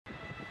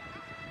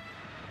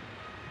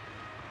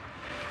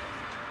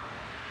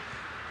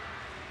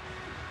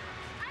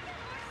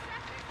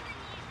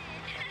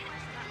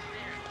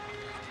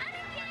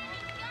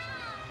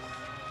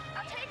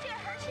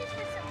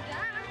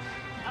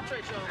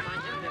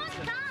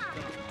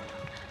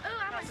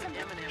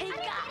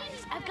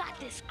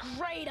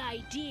great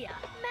idea.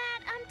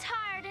 Matt, I'm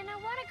tired and I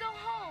want to go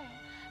home.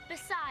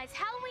 Besides,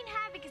 Halloween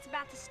Havoc is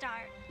about to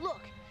start.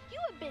 Look, you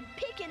have been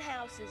picking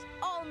houses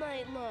all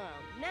night long.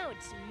 Now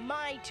it's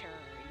my turn.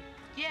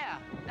 Yeah,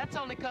 that's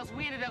only because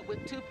we ended up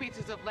with 2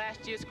 pieces of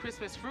last year's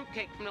Christmas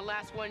fruitcake from the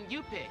last one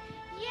you picked.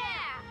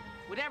 Yeah!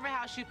 Whatever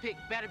house you pick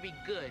better be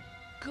good.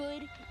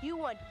 Good? You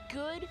want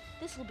good?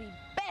 This will be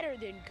better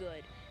than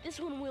good. This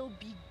one will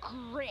be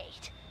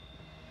great.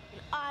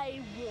 And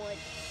I want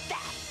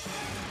that.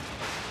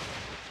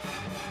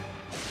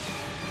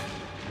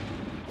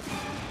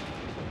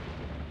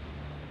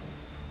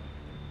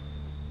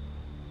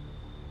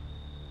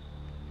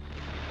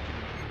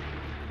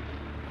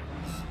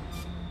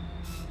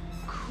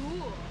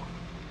 Cool.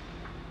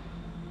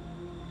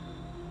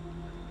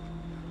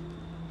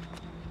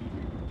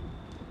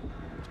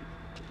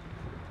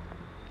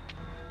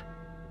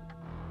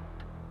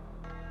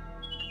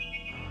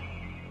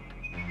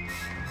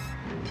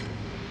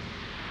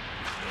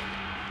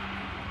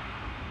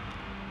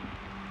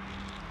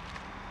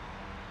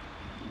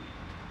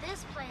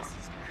 This place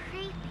is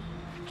creepy.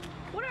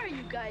 What are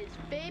you guys,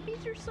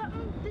 babies or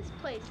something? This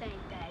place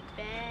ain't that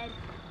bad.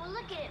 Well,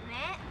 look at it,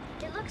 Matt.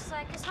 It looks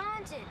like it's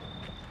haunted.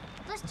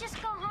 Let's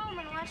just go home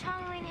and watch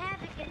Halloween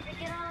Havoc and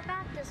forget all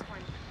about this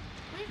one.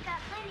 We've got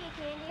plenty of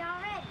candy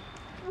already.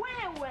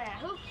 Well,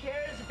 who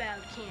cares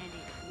about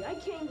candy? I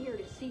came here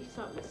to see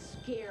something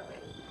scary.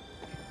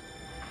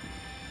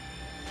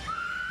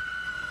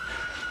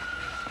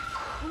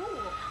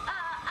 Cool.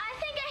 I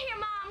think I hear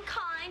Mom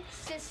calling.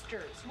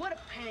 Sisters, what a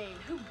pain.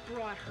 Who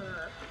brought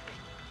her?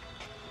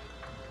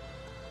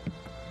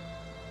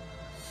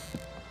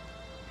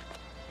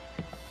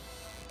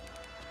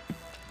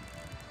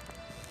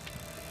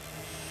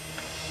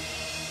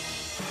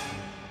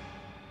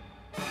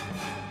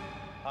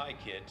 Hi,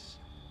 kids.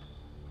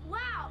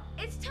 Wow,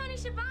 it's Tony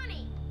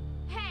Schiavone.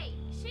 Hey,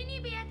 shouldn't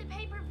you be at the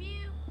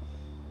pay-per-view?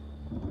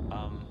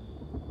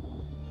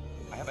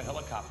 I have a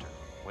helicopter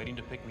waiting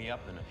to pick me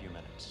up in a few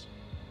minutes.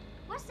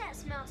 What's that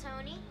smell,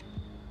 Tony?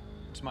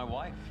 It's my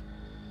wife.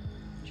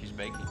 She's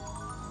baking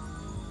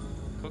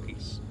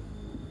cookies.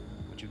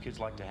 Would you kids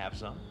like to have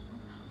some?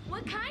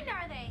 What kind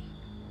are they?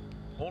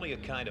 Only a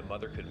kind a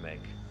mother could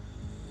make.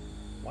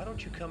 Why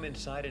don't you come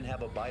inside and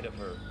have a bite of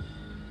her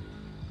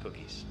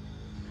cookies?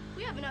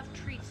 We have enough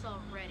treats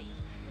already.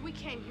 We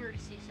came here to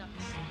see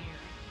something scary.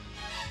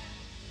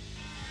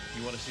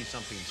 You want to see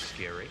something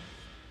scary?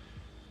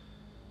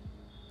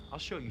 I'll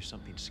show you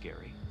something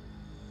scary.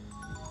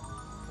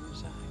 Come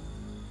inside.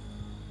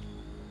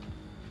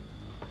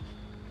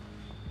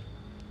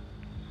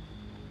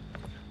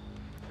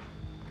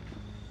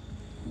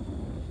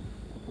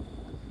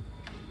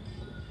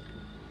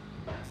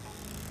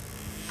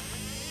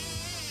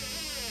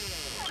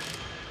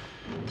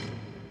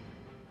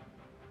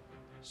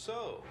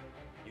 So,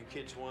 you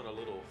kids want a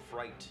little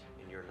fright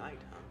in your night,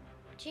 huh?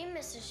 Gee,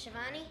 Mrs.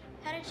 Schiavone,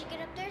 how did you get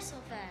up there so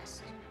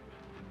fast?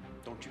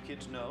 Don't you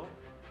kids know?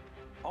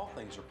 All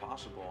things are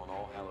possible on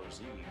All Hallows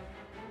Eve.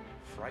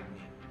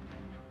 Frightening,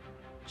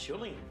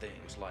 chilling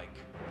things like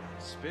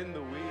spin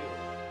the wheel,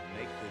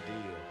 make the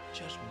deal.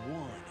 Just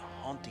one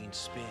haunting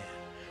spin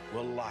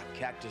will lock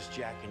Cactus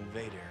Jack and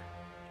Vader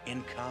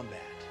in combat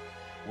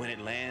when it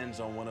lands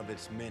on one of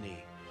its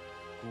many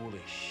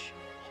ghoulish,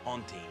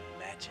 haunting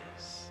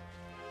matches.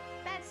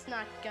 That's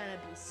not gonna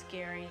be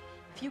scary.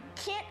 If you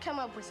can't come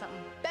up with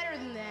something better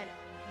than that,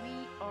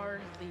 we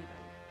are leaving.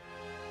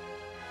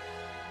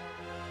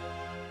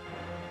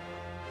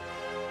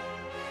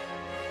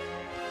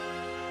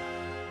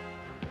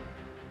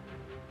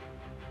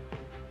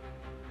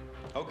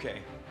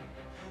 Okay.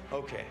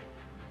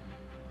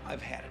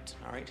 I've had it,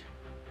 all right?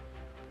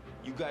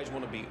 You guys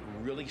want to be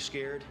really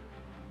scared?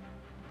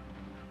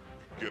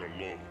 Get a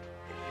load of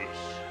this.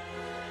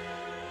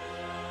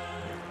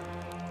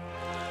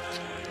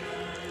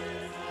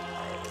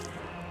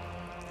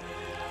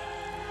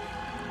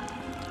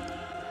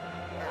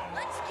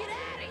 Let's get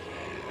out of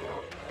here!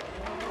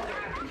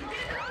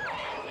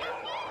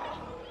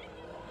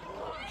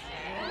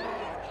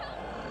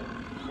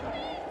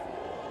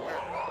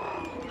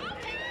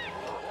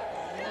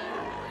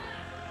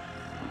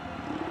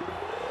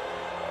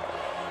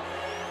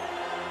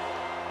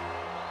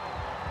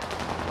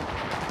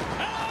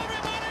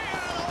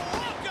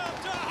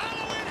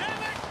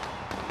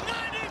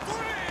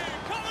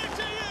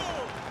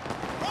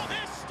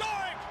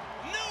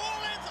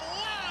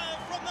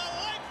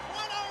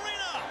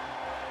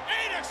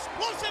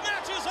 Explosive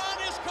matches on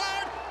this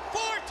card.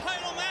 4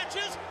 title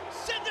matches.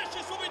 Sid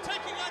Vicious will be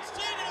taking on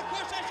Sting, and of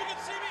course, as you can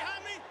see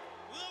behind me,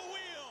 the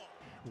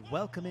Wheel.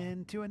 Welcome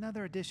in to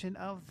another edition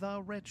of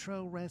the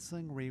Retro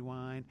Wrestling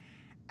Rewind.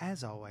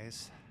 As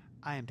always,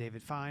 I am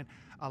David Fine,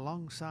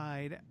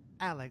 alongside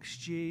Alex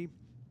G.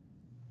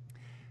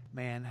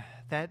 Man,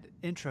 that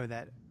intro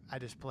that I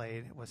just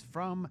played was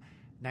from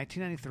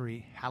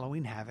 1993,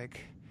 Halloween Havoc.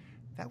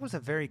 That was a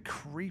very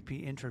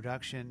creepy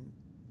introduction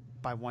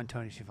by one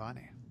Tony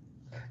Schiavone.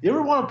 You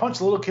ever want to punch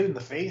a little kid in the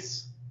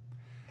face?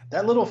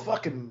 That little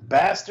fucking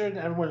bastard,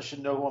 everyone should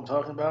know who I'm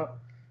talking about.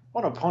 I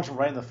want to punch him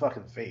right in the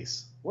fucking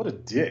face. What a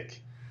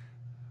dick.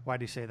 Why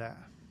do you say that?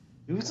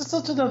 He was just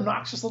such an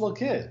obnoxious little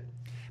kid.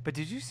 But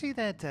did you see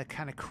that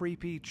kind of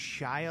creepy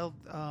child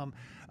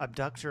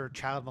abductor,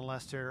 child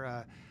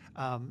molester,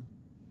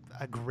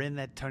 a grin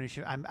that Tony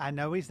should? I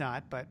know he's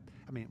not, but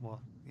I mean,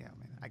 well, yeah,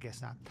 I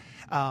guess not.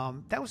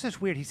 That was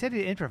just weird. He said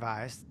he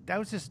improvised. That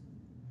was just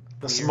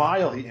the weird.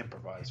 smile he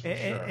improvised. For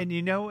sure. And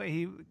you know,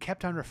 he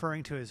kept on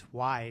referring to his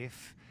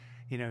wife.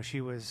 You know,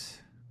 she was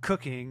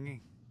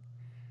cooking.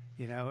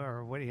 You know,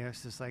 or what? You know,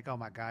 it's just like, oh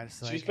my God,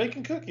 it's like she's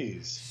baking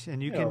cookies.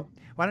 And you can. Know.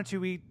 Why don't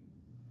you eat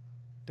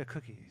the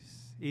cookies?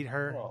 Eat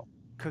her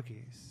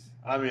cookies.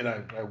 I mean,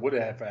 I would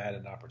have if I had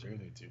an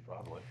opportunity to,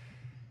 probably.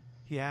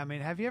 Yeah, I mean,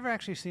 have you ever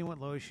actually seen what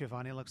Louis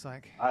Schiavone looks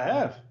like? I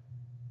have.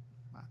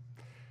 Well,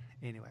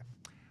 anyway,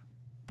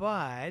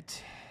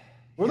 but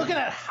we're looking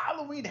at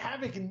Halloween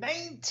Havoc in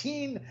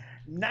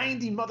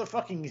 1990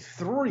 motherfucking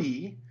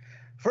 3.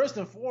 First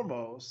and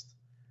foremost,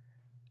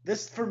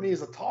 this for me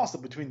is a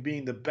toss-up between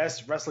being the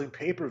best wrestling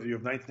pay-per-view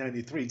of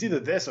 1993. It's either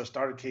this or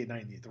Starrcade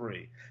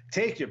 93.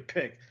 Take your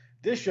pick.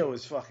 This show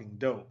is fucking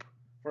dope,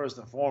 first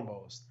and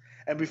foremost.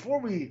 And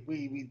before we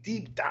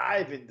deep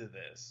dive into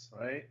this,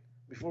 right?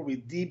 Before we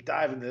deep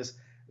dive in this,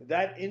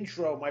 that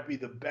intro might be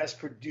the best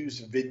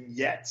produced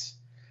vignette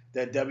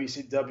that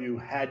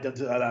WCW had done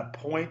to that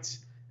point,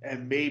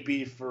 and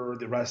maybe for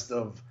the rest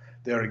of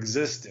their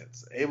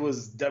existence. It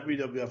was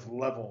WWF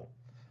level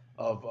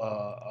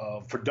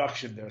of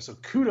production there. So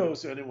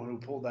kudos to anyone who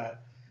pulled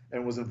that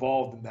and was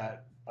involved in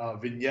that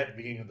vignette at the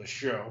beginning of the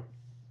show.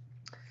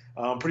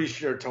 I'm pretty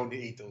sure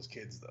Tony ate those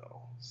kids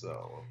though.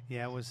 So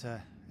yeah, it was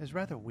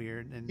rather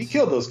weird. And he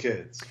killed those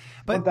kids,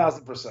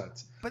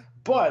 1,000%.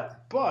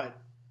 But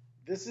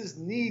this is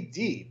knee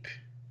deep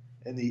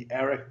in the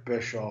Eric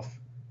Bischoff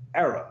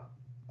era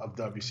of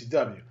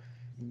WCW.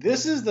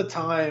 This is the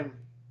time,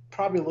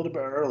 probably a little bit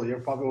earlier,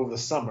 probably over the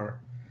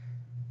summer.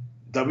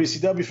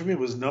 WCW for me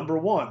was number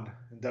one,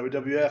 and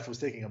WWF was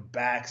taking a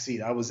back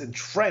seat. I was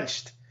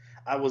entrenched.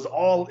 I was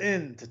all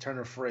in, to turn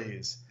a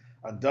phrase,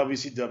 on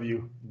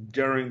WCW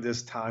during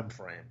this time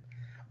frame.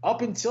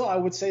 Up until, I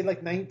would say,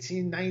 like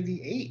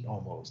 1998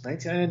 almost,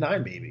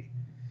 1999 maybe.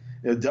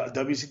 You know,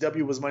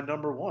 WCW was my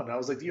number one. I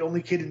was like the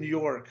only kid in New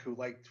York who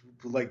liked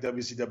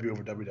WCW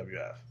over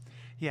WWF.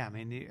 Yeah, I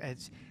mean,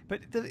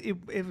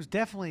 it was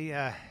definitely,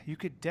 you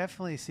could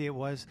definitely see it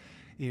was,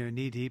 you know,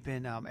 knee deep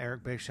in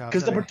Eric Bischoff.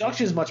 Because the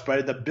production is much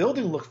better. The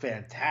building looked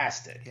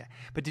fantastic. Yeah,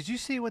 but did you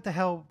see what the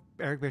hell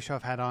Eric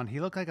Bischoff had on? He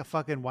looked like a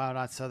fucking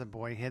wild-eyed Southern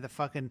boy. He had the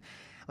fucking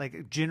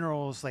like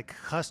general's like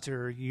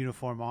Custer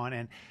uniform on,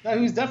 and no,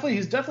 he's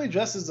definitely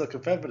dressed as a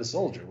Confederate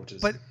soldier, which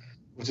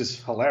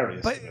is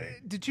hilarious. But to me.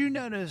 Did you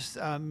notice?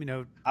 You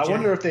know, I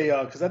wonder if they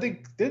because I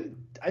think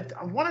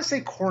I want to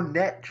say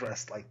Cornette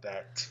dressed like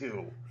that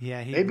too.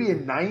 Yeah, maybe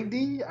in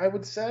 '90, I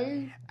would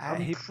say.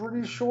 I'm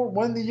pretty sure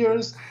one of the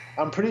years.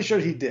 I'm pretty sure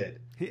he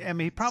did. He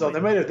probably. So they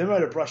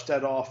might have brushed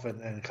that off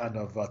and kind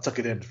of took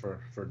it in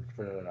for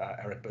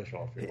Eric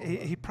Bischoff.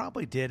 He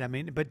probably did. I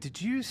mean, but did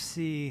you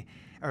see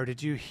or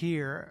did you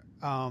hear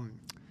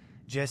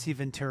Jesse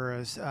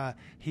Ventura's?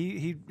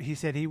 He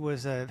said he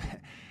was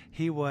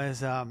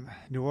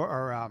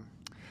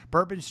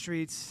Bourbon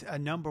Street's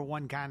number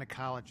one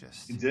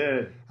gynecologist. He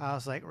did. I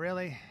was like,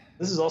 really?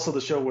 This is also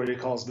the show where he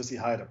calls Missy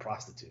Hyatt a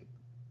prostitute,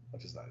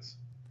 which is nice.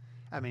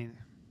 I mean,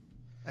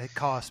 I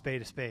call a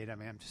spade a spade. I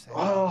mean, I'm just saying.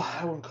 Oh,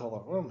 I wouldn't call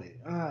her. Well, me.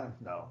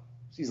 No.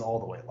 She's all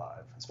the way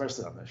live,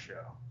 especially on this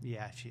show.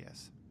 Yeah, she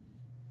is.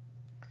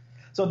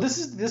 So this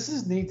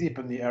is knee deep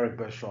in the Eric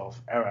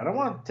Bischoff era, and I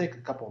want to take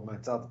a couple of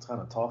minutes out to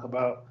kind of talk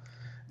about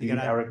the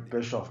Eric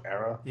Bischoff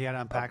era. You got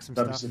to unpack some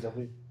WCW, stuff.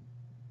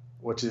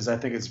 Which is, I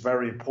think, it's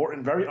very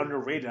important, very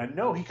underrated. I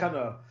know he kind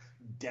of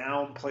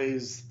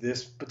downplays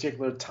this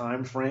particular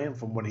time frame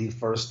from when he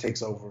first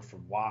takes over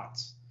from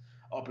Watts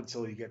up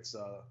until he gets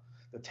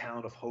the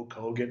talent of Hulk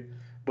Hogan.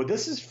 But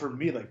this is, for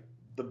me, like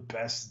the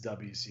best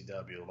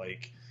WCW.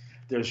 Like,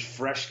 there's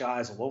fresh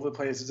guys all over the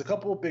place. There's a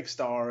couple of big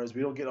stars.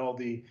 We don't get all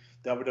the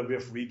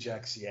WWF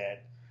rejects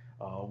yet.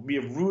 We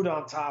have Rude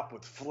on top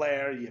with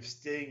Flair. You have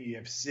Sting. You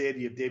have Sid.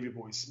 You have Davey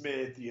Boy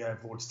Smith. You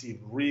have Lord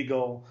Steven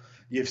Regal.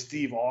 You have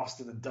Steve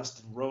Austin and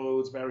Dustin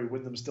Rhodes. Barry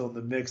Windham still in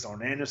the mix.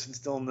 Arn Anderson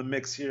still in the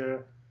mix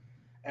here.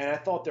 And I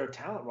thought their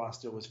talent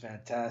roster was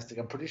fantastic.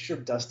 I'm pretty sure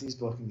Dusty's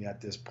booking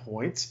at this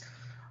point.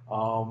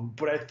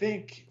 But I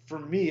think, for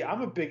me,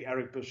 I'm a big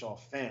Eric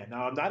Bischoff fan.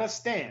 Now, I'm not a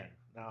stan.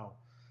 Now,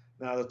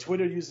 the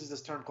Twitter uses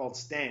this term called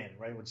stan,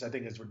 right, which I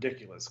think is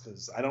ridiculous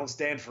because I don't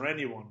stand for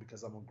anyone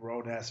because I'm a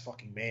grown-ass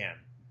fucking man.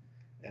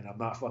 And I'm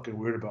not fucking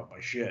weird about my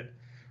shit.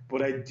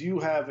 But I do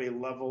have a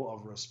level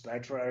of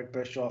respect for Eric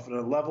Bischoff and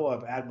a level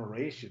of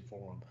admiration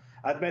for him.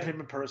 I've met him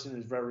in person.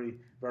 He's very,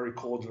 very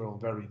cordial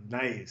and very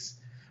nice.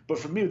 But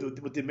for me,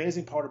 the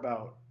amazing part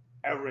about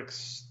Eric's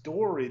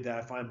story that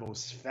I find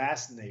most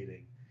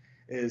fascinating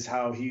is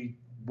how he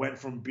went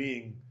from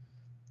being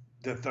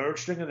the third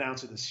string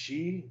announcer,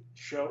 the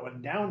show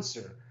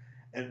announcer,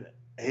 and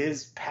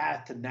his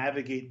path to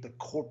navigate the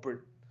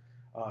corporate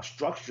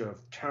structure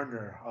of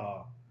Turner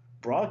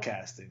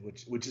broadcasting,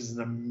 which is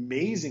an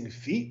amazing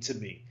feat to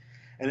me.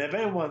 And if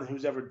anyone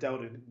who's ever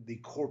dealt in the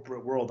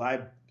corporate world,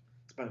 I've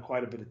spent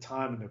quite a bit of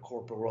time in the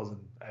corporate world,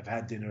 and I've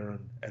had dinner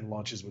and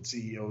lunches with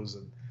CEOs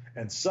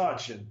and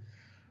such. And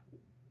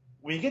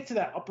when you get to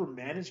that upper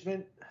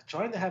management,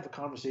 trying to have a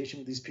conversation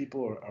with these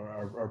people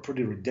are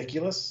pretty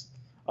ridiculous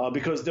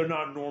because they're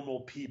not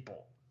normal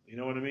people. You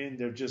know what I mean?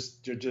 They're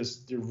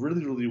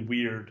really, really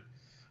weird,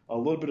 a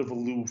little bit of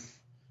aloof,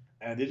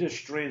 and they're just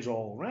strange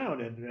all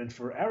around. And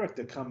for Eric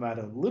to come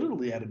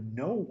literally out of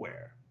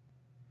nowhere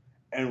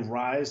and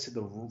rise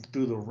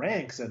through the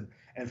ranks and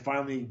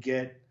finally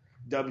get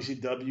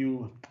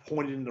WCW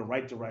pointed in the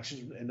right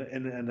direction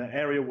in an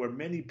area where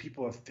many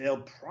people have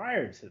failed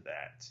prior to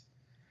that,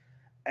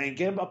 and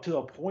get him up to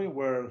a point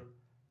where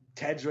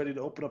Ted's ready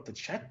to open up the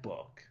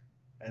checkbook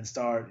and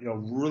start,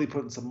 really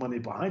putting some money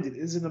behind it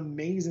is an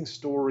amazing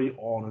story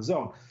on its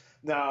own.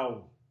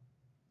 Now,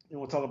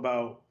 we'll talk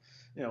about,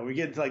 we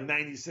get into like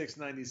 96,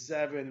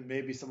 97, and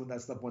maybe some of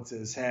that stuff went to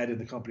his head and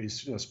the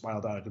company's,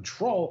 spiraled out of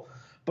control.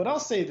 But I'll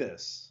say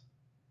this.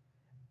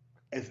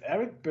 If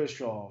Eric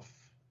Bischoff,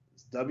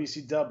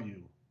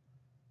 WCW,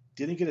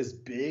 didn't get as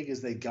big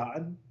as they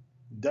gotten,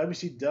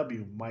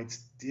 WCW might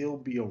still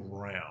be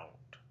around.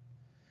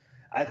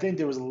 I think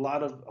there was a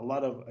lot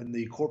of in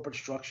the corporate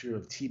structure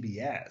of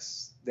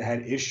TBS that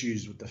had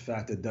issues with the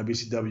fact that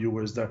WCW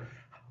was the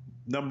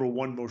number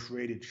one most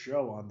rated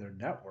show on their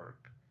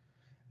network.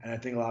 And I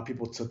think a lot of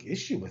people took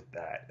issue with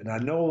that. And I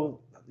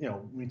know,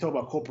 when you talk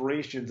about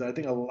corporations, I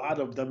think a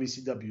lot of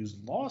WCW's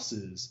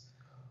losses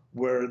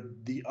were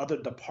the other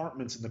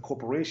departments in the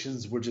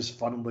corporations were just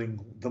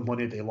funneling the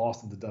money they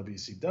lost into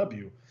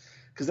WCW.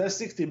 Because that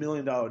 $60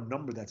 million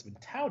number that's been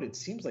touted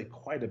seems like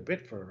quite a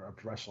bit for a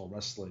professional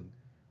wrestling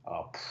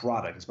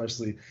product,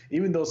 especially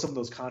even though some of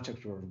those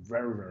contracts were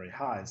very, very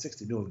high.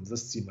 60 million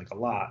does seem like a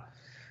lot.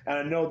 And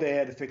I know they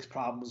had to fix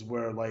problems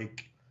where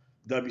like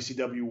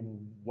WCW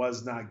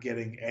was not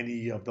getting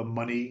any of the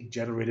money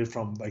generated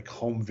from like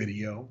home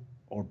video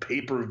or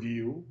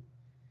pay-per-view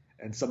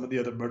and some of the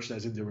other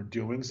merchandising they were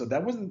doing. So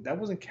that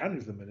wasn't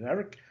counting for them. And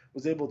Eric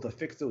was able to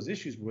fix those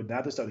issues, but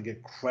now they're starting to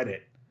get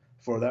credit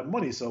for that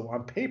money. So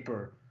on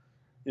paper,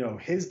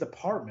 his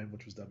department,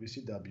 which was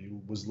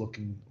WCW, was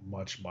looking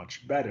much,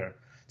 much better,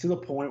 to the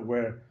point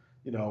where,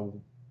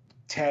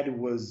 Ted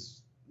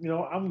was,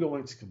 I'm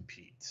going to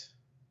compete.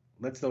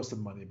 Let's throw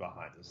some money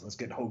behind this. Let's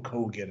get Hulk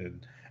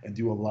Hogan and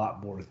do a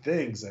lot more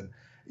things. And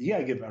you got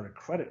to give Eric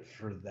credit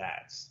for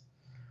that.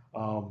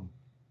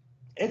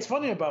 It's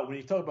funny about when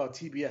you talk about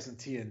TBS and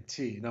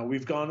TNT. Now,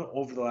 we've gone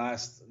over the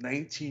last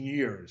 19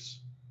 years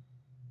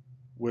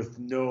with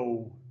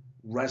no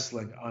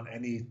wrestling on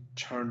any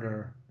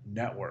Turner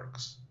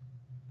networks,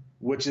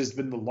 which has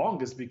been the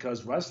longest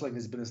because wrestling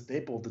has been a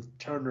staple of the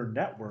Turner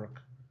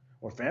network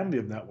or family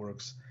of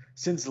networks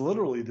since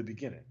literally the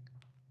beginning.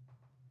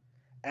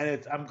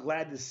 And I'm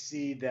glad to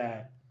see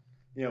that,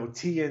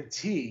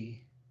 TNT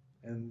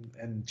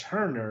and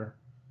Turner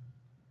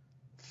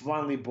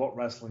finally brought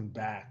wrestling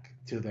back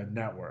to their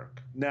network.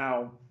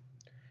 Now,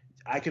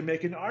 I can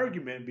make an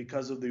argument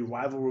because of the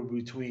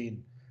rivalry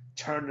between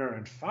Turner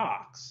and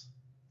Fox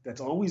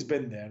that's always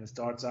been there. And it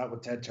starts out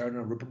with Ted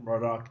Turner and Rupert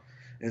Murdoch,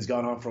 and it's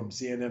gone on from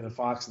CNN and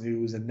Fox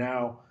News. And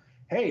now,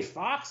 hey,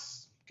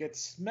 Fox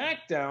gets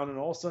SmackDown, and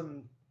all of a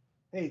sudden,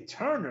 hey,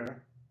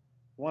 Turner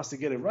wants to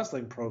get a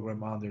wrestling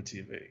program on their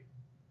TV.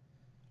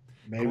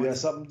 Maybe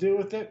that's something to do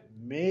with it.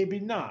 Maybe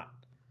not.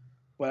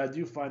 But I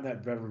do find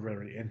that very,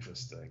 very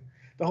interesting.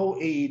 The whole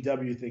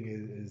AEW thing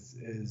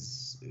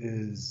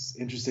is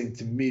interesting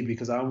to me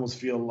because I almost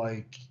feel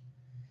like,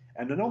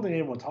 and I don't think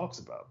anyone talks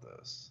about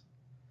this,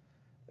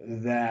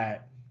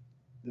 that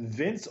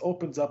Vince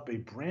opens up a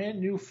brand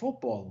new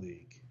football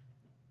league,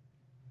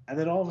 and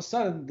then all of a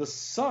sudden the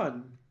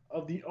son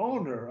of the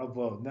owner of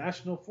a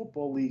National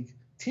Football League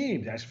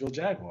team, Jacksonville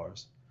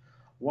Jaguars,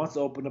 wants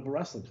to open up a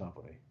wrestling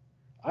company.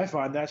 I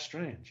find that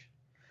strange.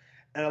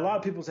 And a lot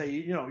of people say,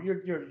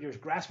 you're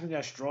grasping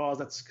at straws.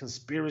 That's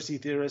conspiracy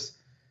theorists.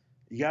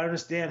 You got to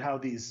understand how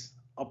these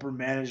upper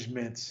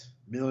management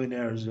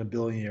millionaires and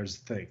billionaires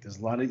think. There's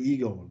a lot of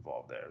ego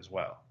involved there as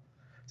well.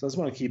 So I just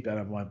want to keep that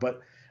in mind.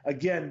 But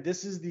again,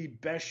 this is the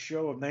best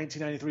show of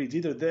 1993. It's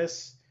either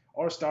this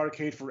or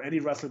Starrcade for any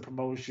wrestling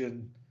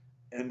promotion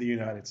in the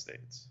United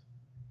States.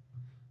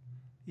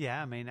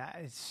 Yeah,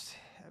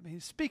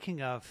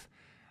 speaking of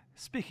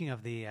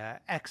the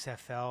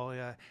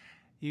XFL,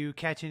 you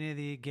catch any of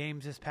the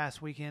games this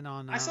past weekend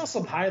on? I saw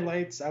some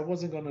highlights. I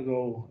wasn't going to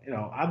go.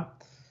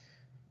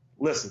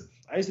 Listen,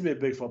 I used to be a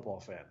big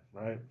football fan,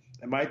 right?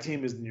 And my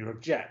team is the New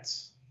York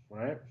Jets,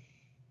 right?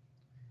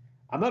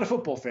 I'm not a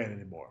football fan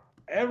anymore.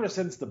 Ever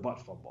since the butt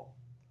fumble,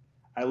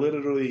 I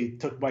literally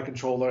took my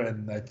controller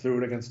and I threw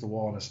it against the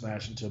wall and I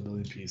smashed into a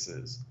million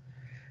pieces.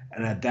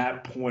 And at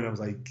that point, I was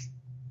like,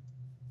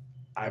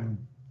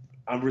 I'm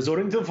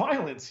resorting to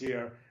violence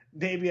here.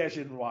 Maybe I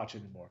shouldn't watch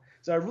anymore.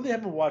 So I really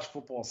haven't watched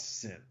football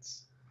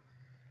since.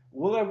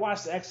 Will I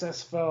watch the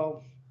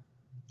XFL?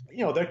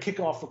 Their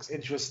kickoff looks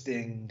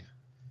interesting.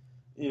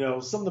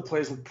 Some of the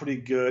plays look pretty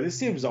good. It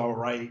seems all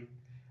right.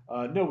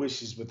 No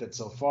issues with it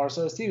so far.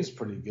 So his team's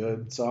pretty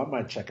good. So I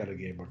might check out a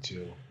game or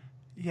two.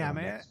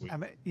 Yeah,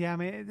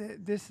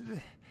 this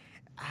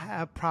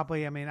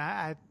probably.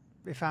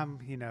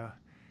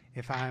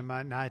 If I'm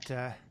not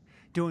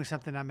doing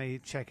something, I may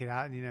check it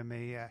out and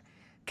may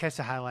catch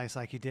the highlights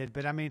like you did.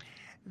 But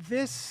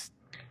this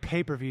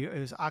pay-per-view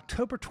is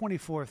October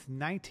 24th,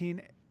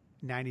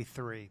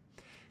 1993.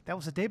 That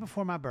was the day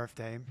before my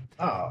birthday.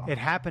 Oh. It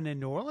happened in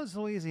New Orleans,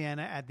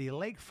 Louisiana, at the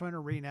Lakefront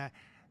Arena.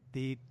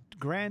 The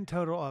grand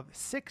total of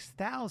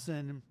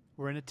 6,000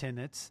 were in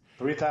attendance.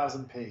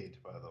 3,000 paid,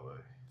 by the way.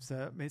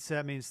 So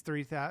that means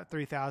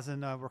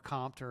 3,000 were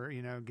comped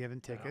or given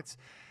tickets.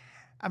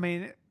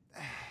 Yeah.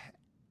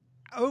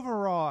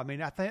 Overall,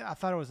 I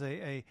thought it was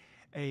a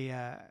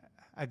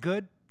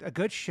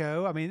good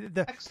show.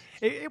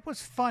 It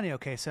was funny.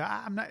 Okay, so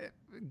I'm not.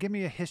 Give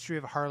me a history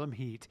of Harlem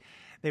Heat.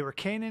 They were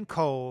Kane and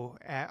Cole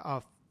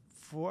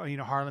for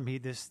Harlem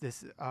Heat. This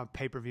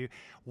pay per view.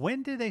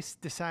 When did they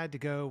decide to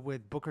go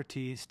with Booker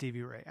T and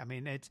Stevie Ray?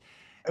 It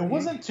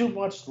wasn't too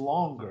much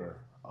longer.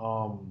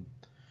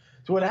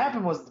 So what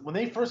happened was when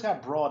they first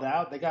got brought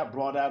out, they got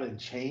brought out in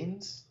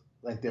chains,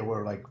 like they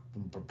were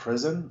from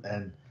prison,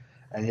 and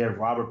you had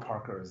Robert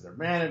Parker as their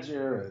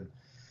manager,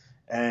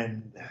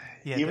 and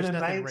even in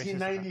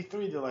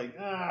 1993, they're like,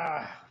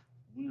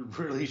 we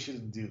really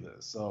shouldn't do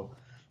this. So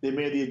they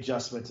made the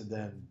adjustment, and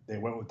then they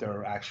went with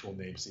their actual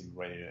names, Stevie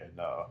Ray and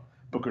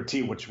Booker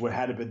T, which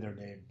had have been their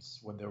names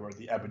when they were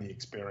the Ebony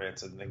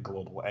Experience and then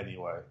Global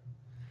anyway.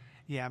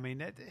 Yeah,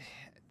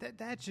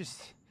 that's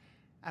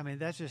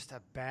just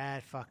a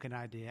bad fucking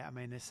idea.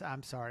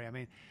 I'm sorry.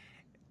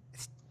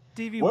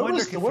 Stevie Wonder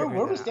can figure where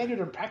it was out. standard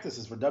and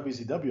practices for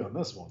WCW on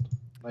this one?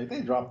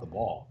 They dropped the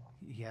ball.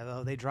 Yeah,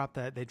 though they dropped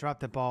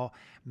the ball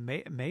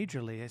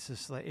majorly. It's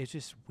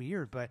just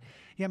weird. But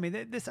yeah,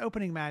 this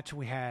opening match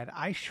we had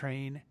Ice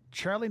Train,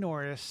 Charlie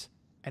Norris,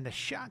 and the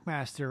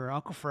Shockmaster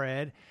Uncle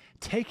Fred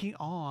taking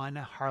on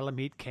Harlem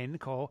Heat, Kane and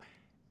Cole,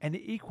 and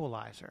the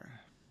Equalizer.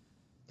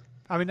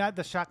 Not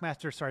the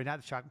Shockmaster. Sorry,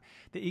 not the Shock.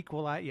 The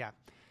Equalizer. Yeah.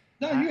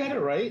 No, you had it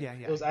right. Yeah.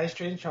 It was Ice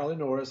Train, Charlie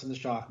Norris, and the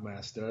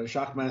Shockmaster. The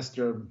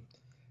Shockmaster,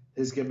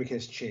 his gimmick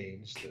has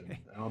changed. And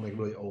I don't think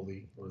really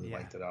Ole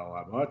liked it all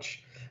that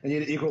much. And you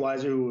had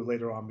Equalizer, who would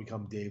later on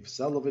become Dave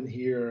Sullivan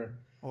here.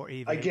 Or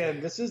even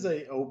again, this is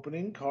a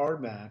opening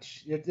card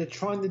match. They're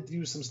trying to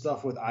do some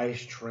stuff with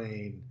Ice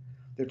Train.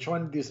 They're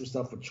trying to do some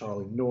stuff with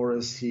Charlie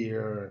Norris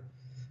here.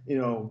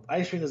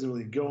 Ice Train doesn't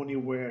really go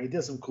anywhere. He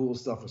does some cool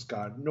stuff with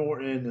Scott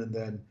Norton, and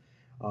then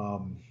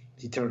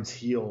he turns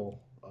heel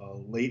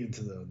late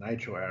into the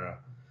Nitro era.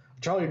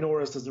 Charlie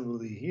Norris doesn't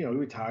really, he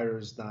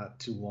retires not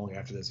too long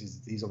after this.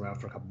 He's around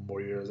for a couple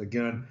more years.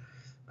 Again,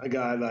 a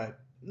guy that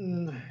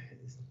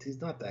he's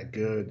not that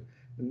good.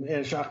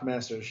 And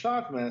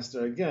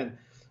Shockmaster, again,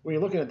 when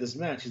you're looking at this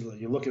match,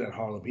 you're looking at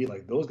Harlem Heat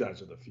like those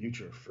guys are the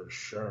future for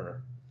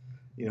sure.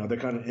 They're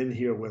kind of in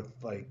here with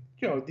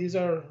these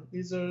are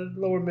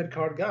lower mid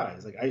card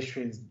guys. Like Ice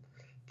Train's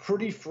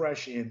pretty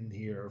fresh in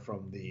here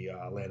from the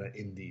Atlanta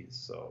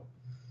Indies, so.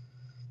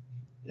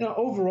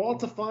 Overall,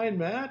 it's a fine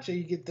match.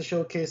 You get to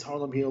showcase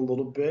Harlem Heat a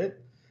little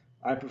bit.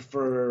 I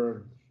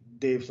prefer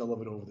Dave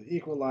Sullivan over the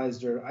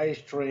Equalizer. Ice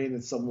Train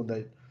is someone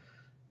that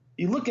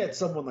you look at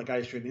someone like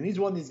Ice Train, and he's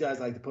one of these guys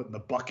I like to put in the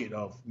bucket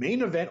of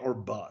main event or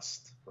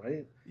bust,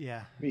 right?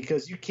 Yeah.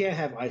 Because you can't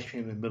have Ice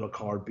Train in the middle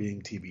card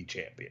being TV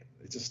champion.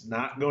 It's just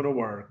not going to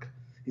work.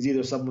 He's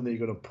either someone that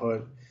you're going to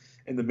put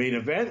in the main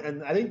event,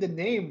 and I think the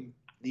name,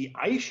 the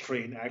Ice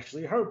Train,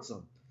 actually hurts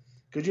him.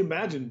 Could you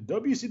imagine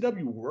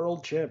WCW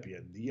World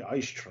Champion, the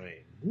Ice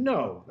Train?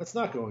 No, that's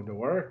not going to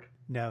work.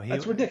 No,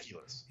 that's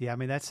ridiculous. Yeah,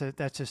 that's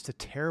just a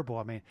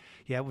terrible.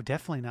 It would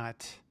definitely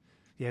not.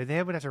 Yeah,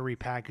 they would have to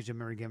repackage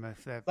him or give him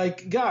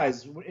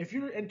guys, if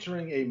you're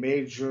entering a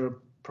major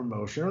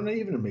promotion, or not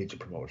even a major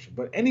promotion,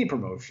 but any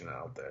promotion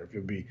out there, if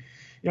you'll be,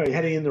 you're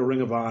heading into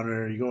Ring of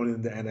Honor, you're going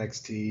into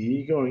NXT,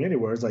 you're going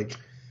anywhere, it's like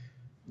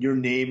your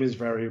name is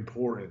very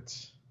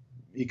important.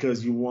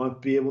 Because you want to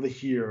be able to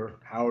hear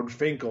Howard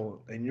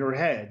Finkel in your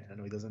head. I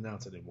know he doesn't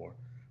announce it anymore.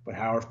 But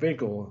Howard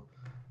Finkel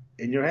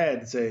in your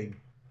head saying,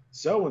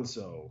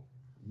 so-and-so,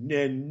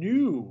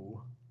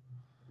 new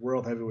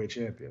World Heavyweight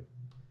Champion.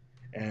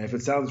 And if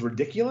it sounds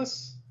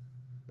ridiculous,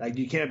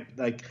 you can't,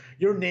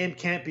 your name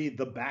can't be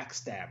the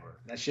Backstabber.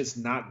 That's just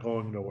not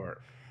going to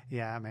work.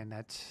 Yeah,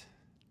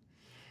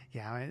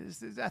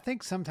 I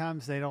think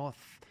sometimes they don't,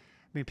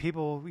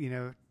 people,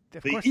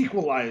 Of course,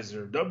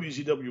 Equalizer,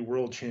 WCW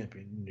World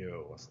Champion.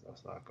 No,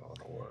 that's not going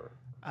to work.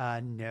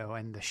 No,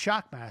 and the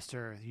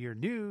Shockmaster, your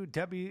new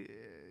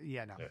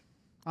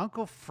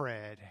Uncle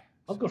Fred.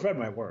 Uncle Fred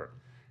might work.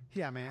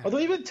 Yeah, man. Although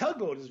even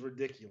Tugboat is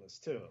ridiculous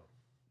too.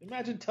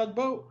 Imagine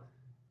Tugboat,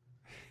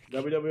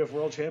 WWF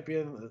World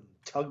Champion,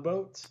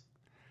 Tugboat.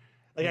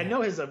 I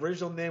know his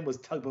original name was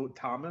Tugboat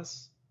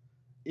Thomas.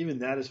 Even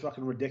that is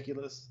fucking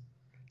ridiculous.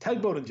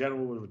 Tugboat in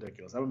general was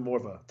ridiculous. I'm more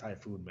of a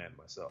Typhoon man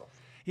myself.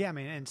 Yeah,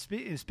 and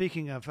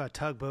speaking of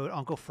Tugboat,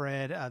 Uncle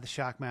Fred, the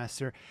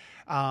Shockmaster,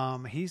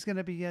 he's going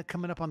to be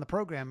coming up on the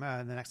program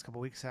in the next couple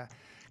of weeks. Going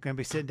to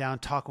be sitting down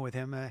talking with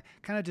him,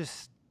 kind of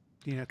just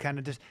kind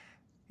of just,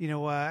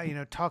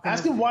 talking.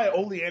 Ask him why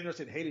Ole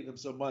Anderson hated him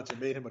so much and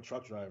made him a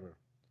truck driver.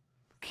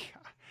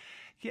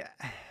 Yeah.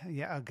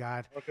 Oh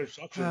God. Or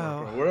construction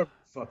worker, or whatever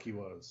the fuck he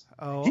was.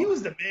 Oh. He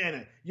was the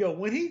man. Yo,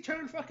 when he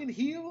turned fucking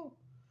heel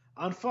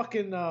on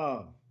fucking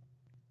Andre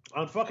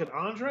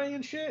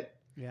and shit.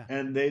 Yeah.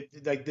 And they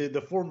like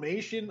the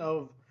formation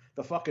of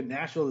the fucking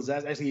natural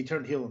disaster. Actually, he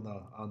turned heel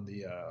on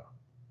the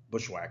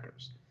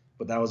Bushwhackers,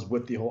 but that was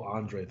with the whole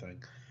Andre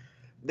thing.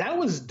 That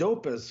was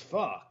dope as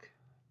fuck.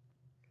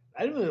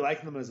 I didn't really like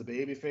him as a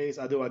babyface.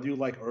 I do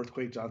like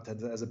Earthquake John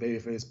Tenta as a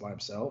babyface by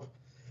himself,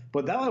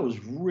 but that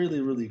was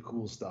really, really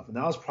cool stuff. And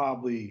that was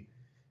probably,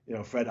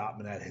 Fred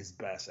Ottman at his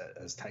best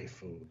as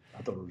Typhoon.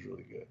 I thought it was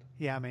really good.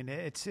 Yeah, I mean,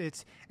 it's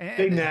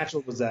big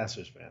natural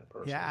disasters fan.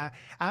 Personally. Yeah,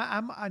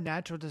 I'm a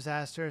natural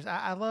disasters.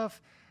 I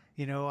love,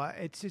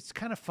 it's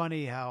kind of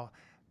funny how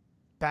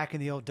back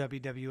in the old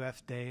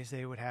WWF days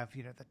they would have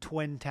the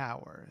Twin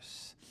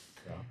Towers.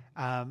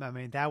 Yeah. I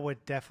mean, that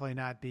would definitely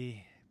not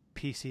be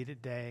PC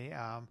today.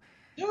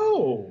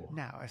 No,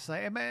 it's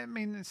like I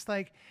mean, it's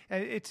like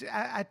I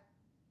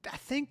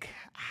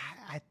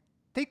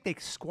think they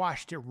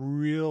squashed it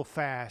real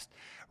fast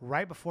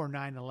right before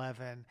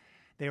 9/11.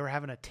 They were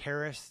having a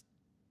terrorist.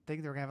 I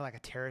think they were gonna have like a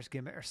terrorist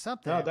gimmick or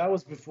something. No, that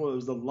was before. It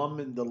was the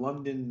London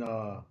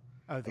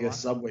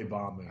subway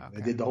bombing. Okay.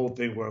 They did the whole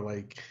thing where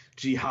like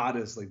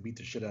jihadists like beat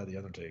the shit out of the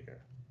Undertaker.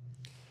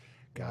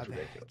 God,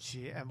 ridiculous.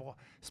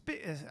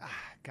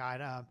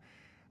 God,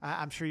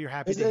 I'm sure you're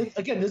happy.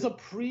 There's a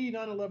pre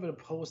 9/11 and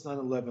post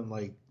 9/11.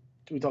 Like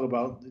we talk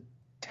about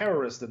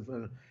terrorists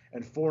and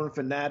foreign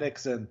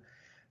fanatics, and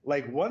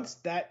like once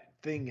that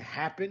thing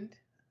happened,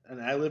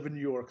 and I live in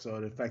New York, so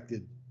it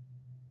affected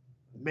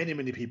many,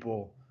 many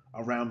people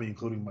around me,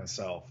 including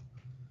myself.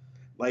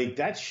 Like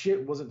that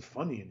shit wasn't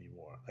funny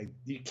anymore. Like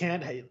you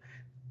can't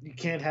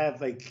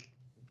have like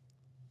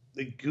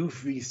the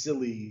goofy,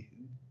 silly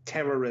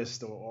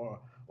terrorist or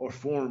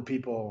foreign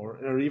people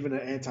or even an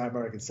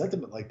anti-American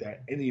sentiment like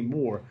that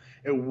anymore.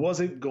 It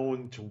wasn't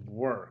going to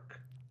work.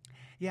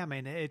 Yeah, I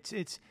mean it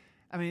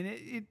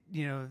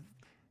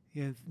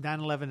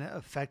 9/11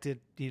 affected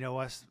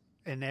us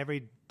in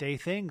everyday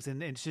things,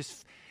 and it's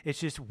just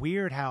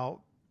weird how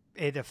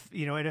it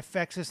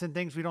affects us in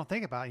things we don't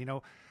think about.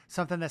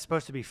 Something that's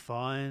supposed to be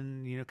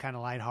fun, kind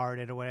of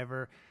lighthearted or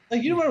whatever.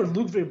 Like you remember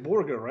Ludwig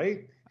Borga,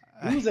 right?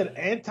 He was an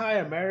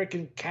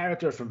anti-American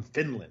character from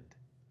Finland.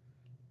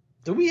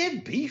 Do we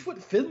have beef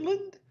with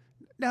Finland?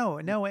 No.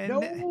 And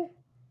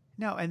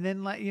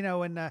then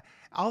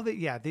all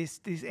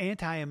these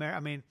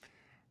anti-American.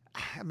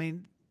 I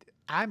mean,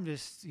 I'm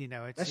just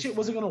it's shit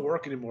wasn't gonna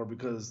work anymore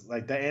because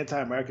like that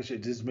anti-American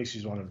shit just makes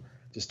you want to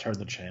just turn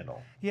the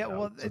channel. Yeah,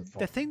 well,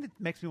 the thing that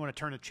makes me want to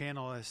turn the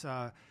channel is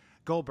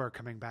Goldberg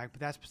coming back, but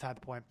that's beside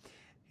the point.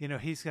 I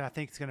think he's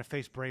gonna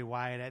face Bray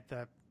Wyatt at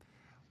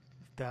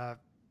the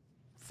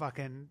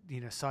fucking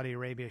Saudi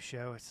Arabia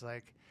show. It's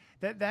like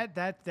that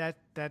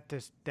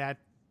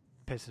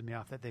pisses me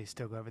off that they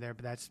still go over there,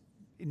 but that's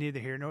neither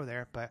here nor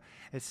there. But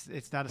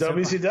it's not a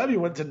WCW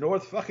went to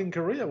North fucking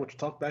Korea, which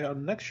we'll talk about on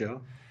the next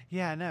show.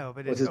 Yeah, I know,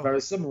 but it's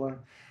very similar.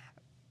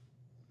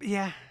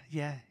 Yeah,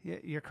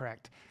 you're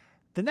correct.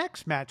 The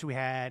next match we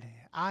had,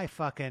 I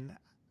fucking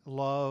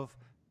love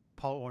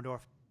Paul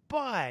Orndorff,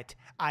 but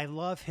I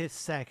love his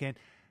second,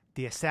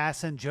 the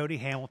assassin Jody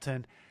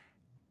Hamilton.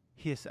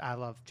 I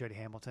love Jody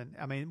Hamilton.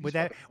 I mean, with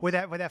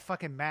that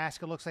fucking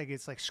mask, it looks like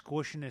it's like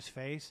squishing his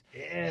face.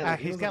 Yeah,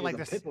 he's got like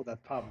this people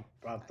that pop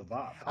the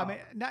pop. I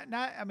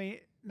mean,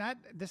 not.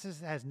 This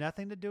has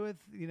nothing to do with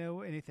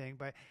anything,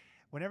 but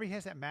whenever he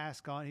has that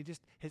mask on,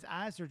 his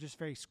eyes are just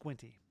very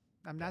squinty.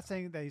 I'm not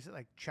saying that he's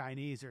like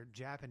Chinese or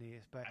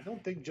Japanese, but I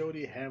don't think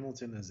Jody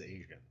Hamilton is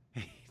Asian.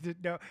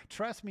 No,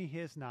 trust me, he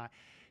is not.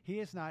 He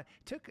is not.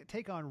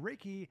 Take on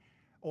Ricky,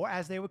 or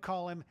as they would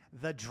call him,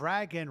 the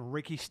Dragon,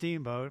 Ricky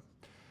Steamboat,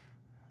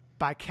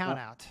 by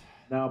countout.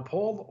 Now,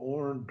 Paul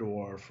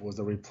Orndorff was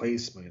a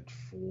replacement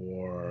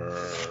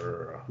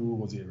for who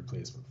was he a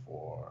replacement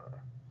for?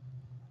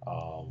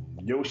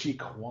 Yoshi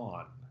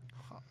Kwan.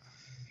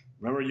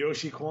 Remember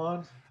Yoshi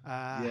Kwan?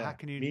 How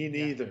can you? Me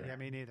neither. Yeah,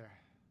 me neither.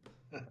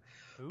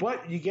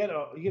 But you get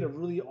a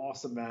really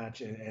awesome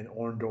match and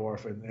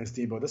Orndorff and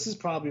Steamboat. This is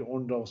probably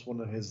Orndorff's one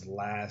of his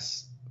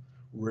last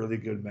really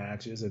good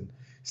matches, and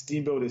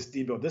Steamboat is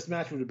Steamboat. This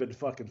match would have been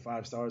fucking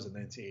 5 stars in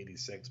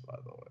 1986, by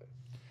the way.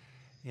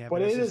 Yeah,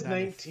 but it is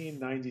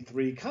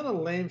 1993. Kind of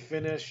lame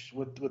finish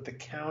with the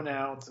count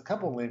outs. A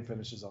couple of lame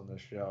finishes on this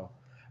show.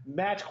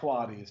 Match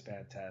quality is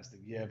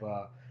fantastic. You have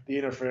the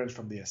interference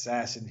from the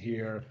assassin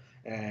here,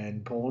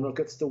 and Paul Orndorff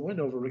gets the win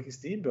over Ricky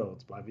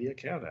Steamboat via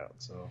countout.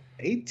 So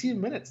 18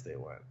 minutes they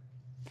went.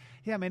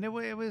 Yeah, I mean it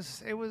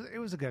was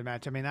a good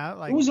match. I mean,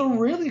 it was a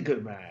really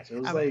good match. It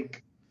was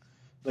like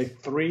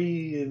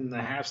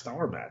 3.5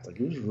 star match. Like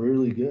it was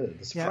really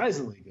good,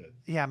 surprisingly good.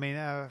 Yeah, I mean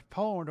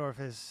Paul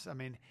Orndorff is. I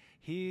mean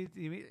he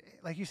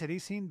like you said,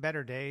 he's seen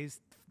better days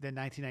than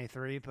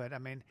 1993, but I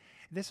mean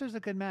this was a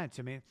good match.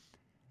 I mean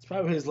it's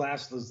probably his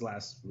last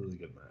really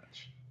good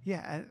match.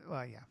 Yeah,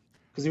 well, yeah.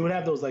 Because he would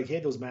have those he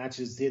had those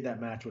matches. He had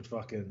that match with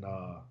fucking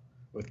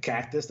with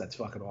Cactus, that's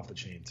fucking off the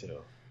chain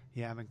too.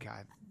 Yeah, I mean,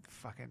 God,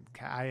 fucking,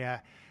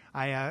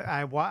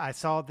 I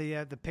saw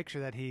the picture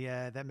that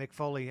that Mick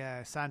Foley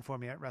signed for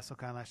me at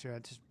WrestleCon last year.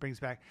 It just brings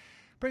back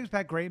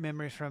great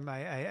memories from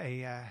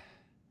a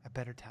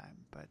better time.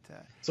 But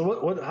so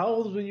what? How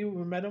old when you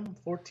met him?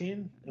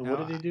 14. And what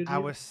did he do to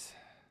you?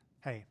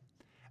 Hey,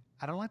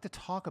 I don't like to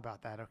talk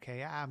about that.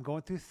 Okay, I'm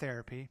going through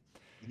therapy.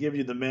 He gave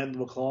you the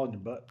mandible claw in your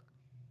butt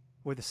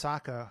with the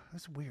sock.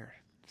 That's weird.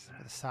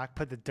 With the sock,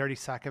 put the dirty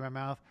sock in my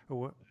mouth.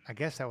 Or I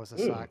guess that was a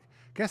sock.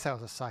 I guess that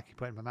was a sock he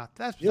put in my mouth.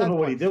 You don't know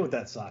what he did with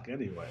that sock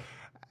anyway.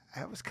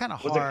 It was kind of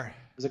hard.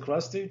 Was it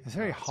crusty? It's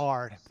very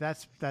hard.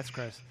 That's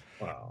gross.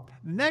 Wow.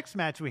 The next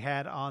match we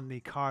had on the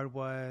card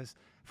was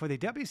for the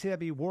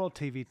WCW World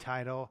TV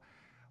title.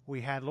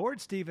 We had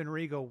Lord Steven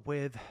Regal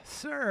with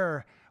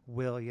Sir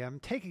William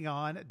taking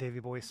on Davey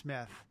Boy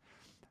Smith.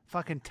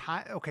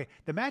 Okay,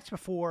 the match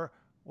before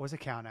was a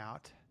count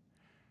out.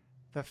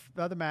 The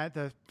other match,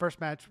 the first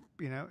match,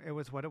 it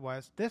was what it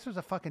was. This was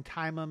a fucking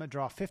time limit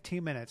draw,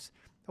 15 minutes.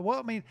 Well,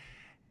 I mean,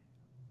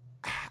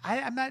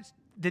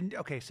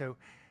 so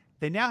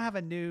they now have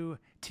a new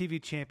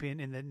TV champion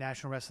in the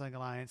National Wrestling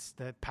Alliance,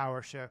 the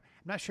Power Show. I'm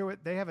not sure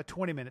what they have a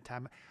 20-minute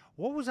time.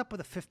 What was up with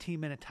a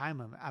 15-minute time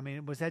limit? I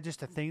mean, was that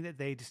just a thing that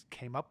they just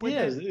came up with?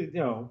 Yeah,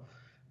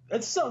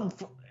 it's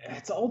something.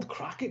 It's an old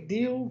Crockett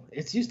deal.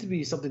 It used to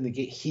be something to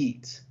get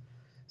heat.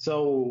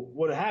 So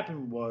what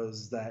happened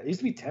was that it used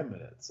to be 10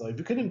 minutes. So if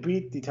you couldn't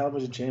beat the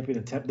television champion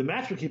in 10, the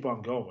match would keep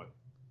on going.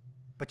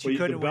 But you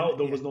couldn't. The belt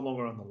was no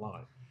longer on the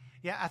line.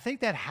 Yeah, I think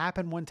that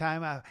happened one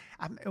time.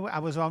 I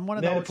was on one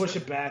of those. They those. had to push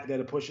it back. They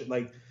had to push it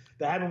like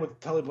that happened with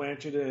Tully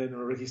Blanchard and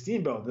Ricky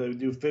Steamboat. They would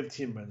do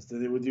 15 minutes.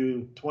 Then they would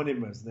do 20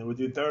 minutes. And they would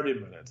do 30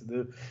 minutes. And they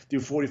would do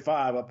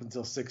 45 up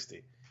until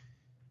 60.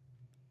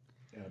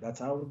 That's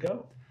how it would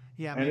go.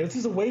 Yeah, and it's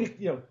just a way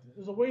to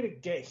there's a way to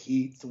get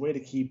heat. It's a way to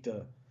keep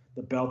the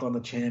belt on the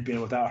champion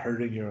without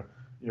hurting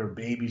your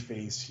baby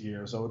face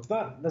here. So it's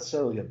not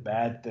necessarily a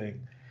bad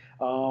thing.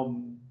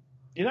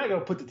 You're not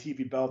going to put the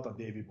TV belt on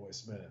Davey Boy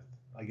Smith.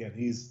 Again,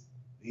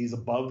 he's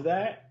above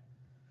that.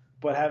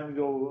 But having to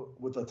go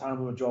with the time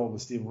limit draw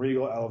with Steven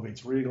Regal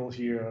elevates Regal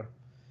here.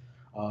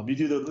 You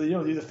do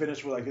the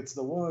finish where it's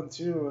the 1,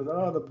 2,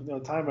 and the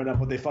time ran up,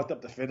 but they fucked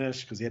up the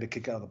finish because he had to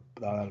kick out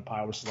the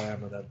power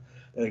slam, and then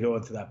they go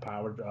into that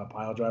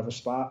pile driver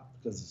spot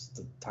because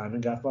the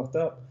timing got fucked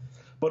up.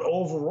 But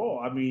overall,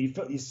 I mean,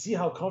 you see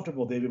how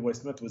comfortable Davey Boy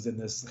Smith was in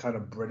this kind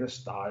of British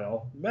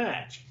style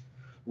match.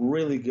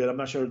 Really good. I'm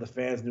not sure the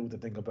fans knew what to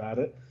think about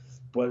it,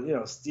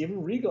 but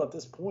Steven Regal at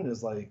this point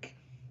is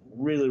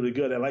really, really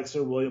good. I like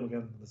Sir William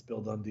again. That's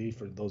Bill Dundee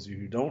for those of you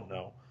who don't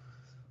know.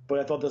 But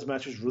I thought this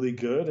match was really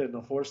good, and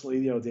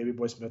unfortunately, Davey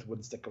Boy Smith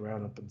wouldn't stick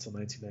around up until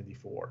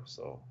 1994.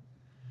 So,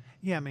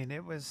 yeah,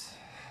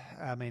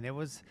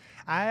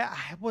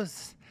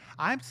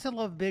 I'm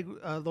still a big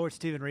Lord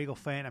Steven Regal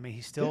fan. I mean,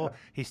 he's still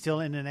in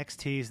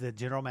NXT. He's the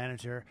general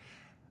manager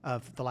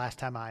of the last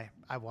time I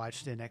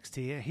watched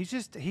NXT.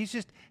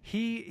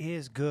 He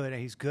is good.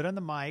 He's good on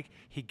the mic.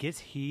 He gets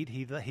heat.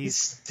 He's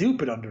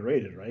stupid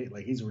underrated, right?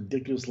 He's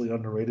ridiculously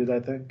underrated, I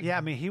think. Yeah,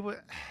 I mean,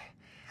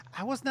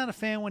 I was not a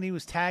fan when he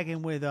was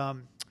tagging with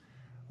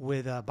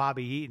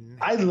Bobby Eaton.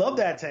 I love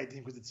that tag team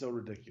because it's so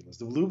ridiculous.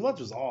 The Blue Bloods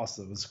was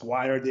awesome.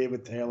 Squire,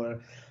 David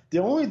Taylor. The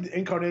only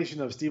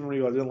incarnation of Steven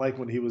Regal I didn't like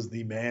when he was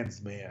the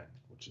man's man,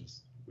 which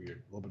is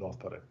weird, a little bit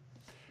off-putting.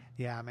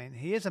 Yeah, I mean,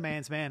 he is a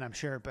man's man, I'm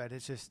sure, but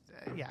it's just,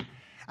 yeah.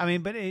 I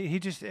mean, but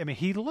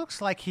he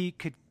looks like he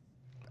could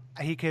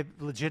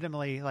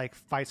legitimately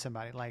fight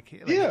somebody.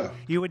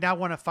 You would not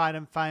want to fight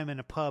him in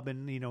a pub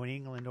in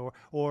England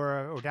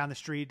or down the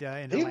street in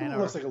Atlanta. He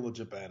looks like a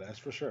legit badass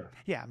for sure.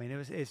 Yeah, I mean,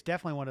 it's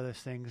definitely one of those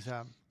things.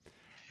 I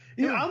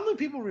don't think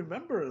people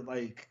remember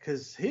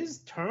because his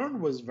turn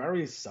was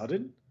very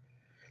sudden.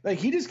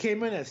 He just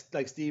came in as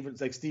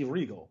Steve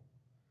Regal,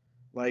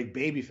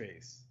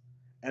 babyface,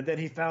 and then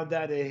he found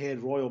out he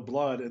had royal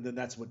blood, and then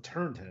that's what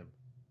turned him,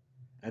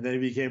 and then he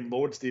became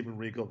Lord Steven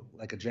Regal,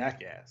 like a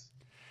jackass.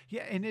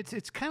 Yeah, and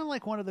it's kind of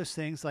like one of those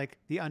things, like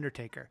The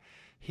Undertaker.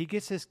 He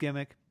gets this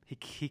gimmick. He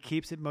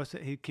keeps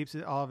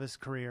it all of his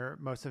career,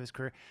 most of his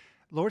career.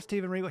 Lord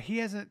Steven Regal, he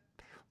hasn't,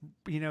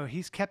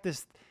 he's kept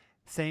this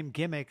same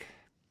gimmick,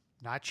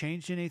 not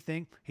changed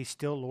anything. He's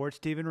still Lord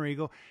Steven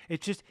Regal.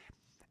 It's just,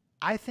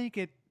 I think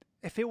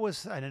if it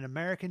was an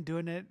American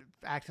doing it,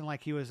 acting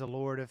like he was a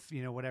lord of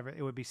whatever,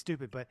 it would be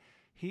stupid. But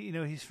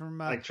he's from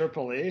like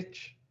Triple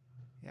H.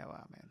 Yeah,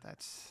 well, man,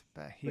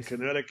 the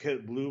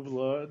Connecticut Blue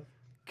Blood.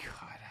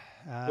 God.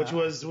 Which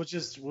was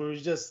just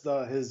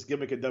his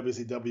gimmick at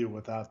WCW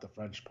without the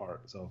French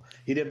part. So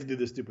he didn't have to do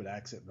the stupid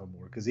accent no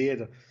more because he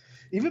had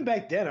even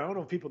back then, I don't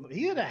know if people know,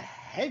 he had a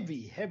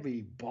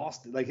heavy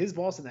Boston, his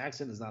Boston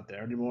accent is not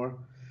there anymore.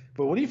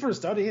 But when he first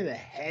started, he had a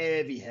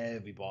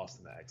heavy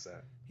Boston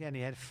accent. Yeah, and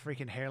he had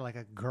freaking hair like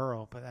a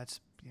girl, but that's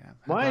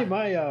my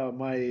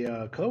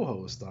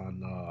co-host on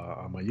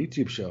my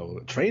YouTube show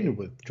trained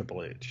with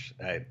Triple H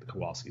at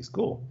Kowalski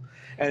School,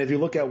 and if you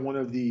look at one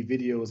of the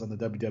videos on the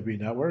WWE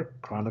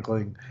Network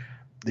chronicling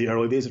the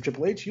early days of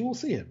Triple H, you will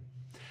see him.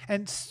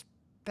 And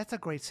that's a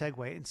great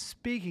segue. And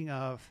speaking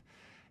of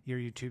your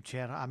YouTube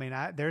channel, I mean,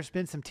 there's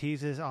been some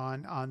teases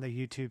on the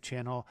YouTube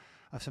channel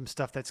of some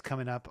stuff that's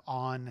coming up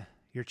on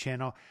your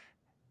channel.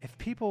 If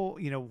people,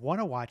 want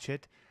to watch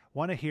it,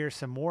 want to hear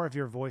some more of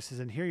your voices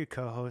and hear your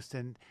co-host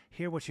and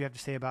hear what you have to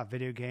say about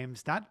video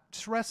games, not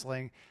just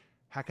wrestling,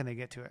 how can they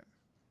get to it?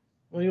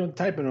 Well,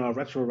 type in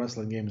Retro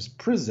Wrestling Games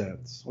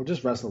Presents, or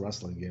just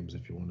Wrestling Games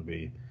if you want to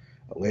be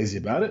lazy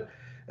about it.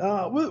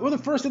 We're the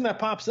first thing that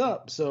pops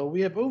up. So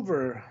we have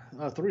over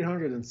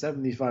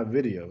 375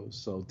 videos.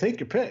 So take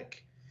your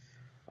pick.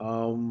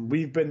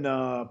 We've been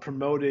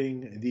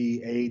promoting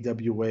the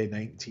AWA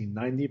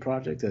 1990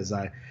 project as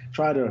I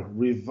try to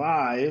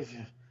revive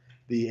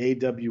the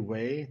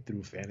AWA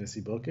through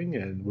fantasy booking,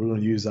 and we're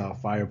going to use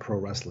Fire Pro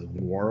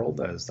Wrestling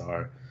World as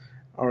our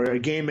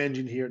game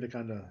engine here to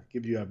kind of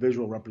give you a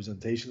visual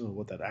representation of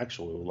what that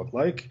actually will look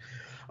like.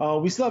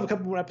 We still have a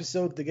couple more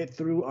episodes to get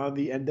through on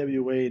the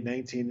NWA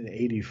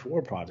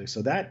 1984 project,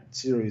 so that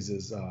series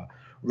is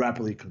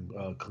rapidly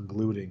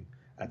concluding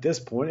at this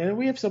point. And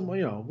we have some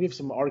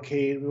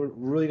arcade. We're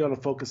really going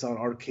to focus on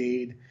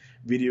arcade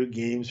video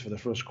games for the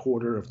first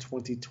quarter of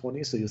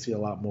 2020, so you'll see a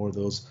lot more of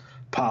those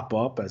pop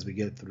up as we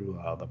get through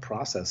the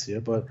process here.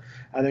 But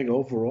I think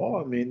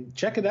overall, I mean,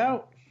 check it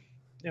out.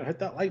 Hit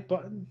that like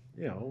button,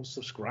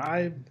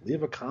 subscribe,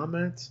 leave a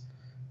comment,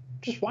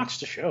 just watch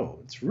the show.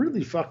 It's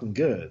really fucking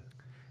good.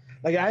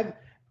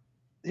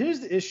 Here's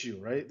the issue,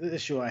 right? The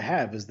issue I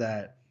have is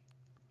that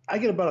I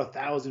get about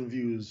 1,000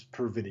 views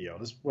per video.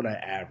 That's what I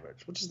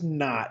average, which is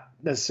not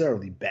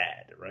necessarily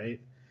bad, right?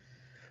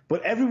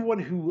 But everyone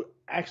who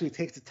actually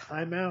takes the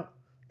time out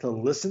to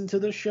listen to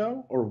the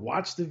show or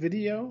watch the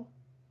video,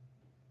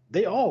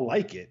 they all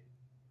like it.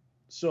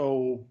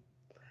 So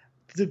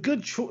there's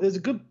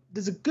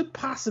a good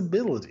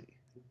possibility.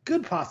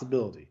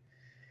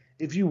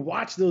 If you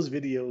watch those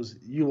videos,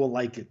 you will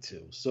like it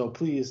too. So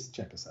please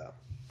check us out.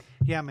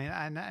 Yeah, I mean,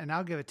 and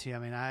I'll give it to you. I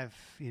mean, I've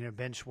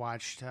binge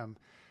watched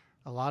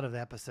a lot of the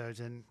episodes,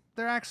 and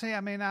they're actually,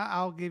 I mean,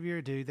 I'll give you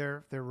a due.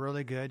 They're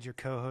really good. Your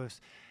co-host,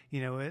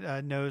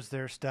 knows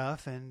their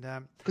stuff, and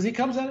because he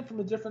comes at it from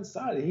a different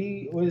side.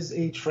 He was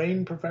a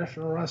trained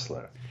professional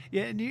wrestler.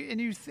 Yeah, and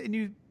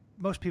you.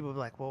 Most people are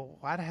like, well,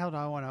 why the hell do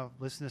I want to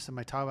listen to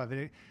somebody talk about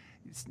video?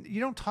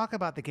 You don't talk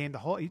about the game.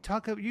 You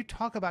talk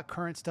about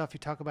current stuff. You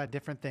talk about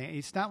different things.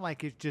 It's not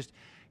like you're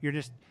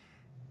just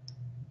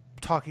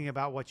talking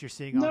about what you're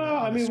seeing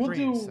on the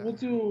screen. We'll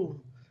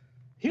do.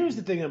 Here's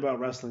the thing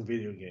about wrestling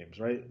video games,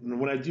 right?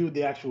 When I do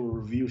the actual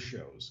review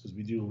shows, because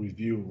we do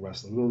review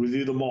wrestling, we'll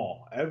review them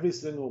all, every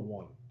single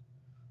one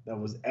that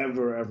was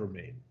ever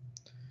made.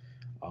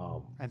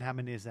 And how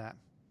many is that?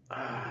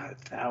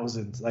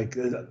 Thousands.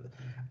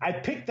 I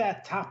picked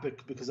that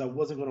topic because I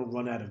wasn't going to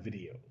run out of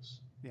videos.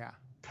 Yeah.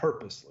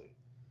 Purposely.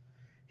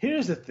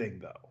 Here's the thing,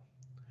 though.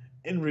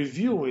 In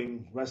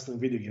reviewing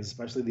wrestling video games,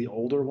 especially the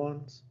older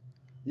ones,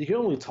 you can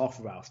only talk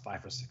for about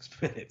 5 or 6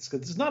 minutes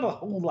because there's not a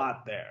whole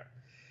lot there.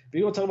 If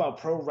you want to talk about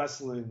pro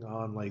wrestling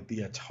on the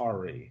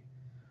Atari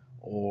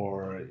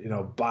or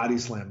Body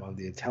Slam on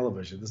the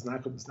television, there's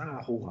not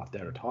a whole lot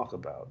there to talk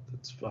about.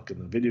 It's fucking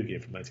a video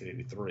game from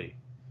 1983.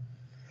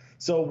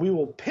 So we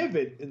will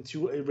pivot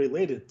into a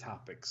related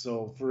topic.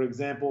 So, for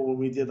example, when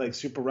we did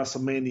Super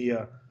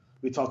WrestleMania,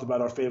 we talked about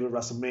our favorite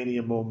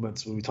WrestleMania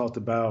moments. When we talked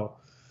about,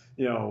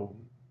 we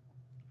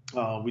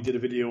did a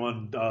video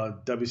on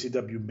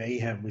WCW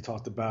Mayhem. We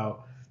talked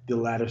about the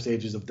latter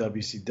stages of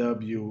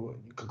WCW,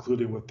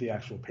 concluding with the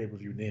actual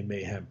pay-per-view named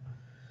Mayhem.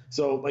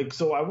 So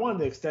I wanted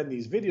to extend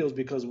these videos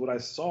because what I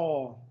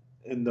saw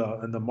in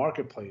the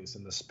marketplace,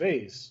 in the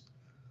space,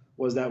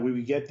 was that we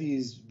would get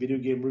these video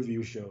game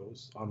review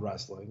shows on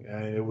wrestling,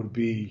 and it would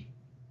be,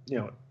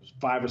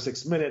 5 or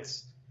 6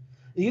 minutes.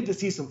 You get to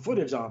see some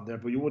footage on there,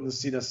 but you wouldn't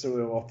see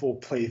necessarily a full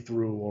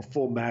playthrough or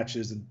full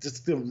matches, and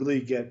just to really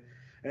get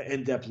an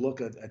in-depth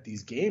look at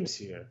these games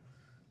here.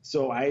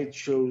 So I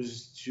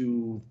chose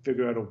to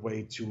figure out a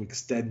way to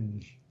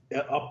extend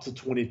up to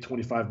 20,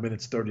 25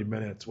 minutes, 30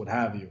 minutes, what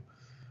have you,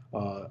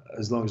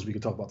 as long as we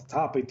can talk about the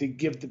topic, to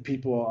give the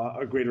people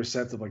a greater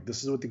sense of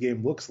this is what the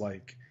game looks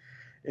like.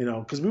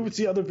 Because we would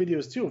see other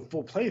videos too,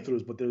 full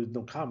playthroughs, but there's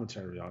no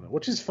commentary on it,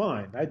 which is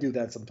fine. I do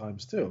that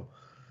sometimes too.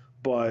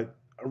 But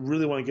I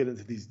really want to get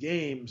into these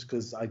games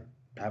because I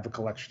have a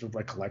collection of,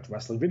 I collect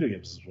wrestling video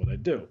games. This is what I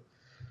do.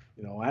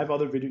 I have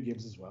other video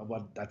games as well,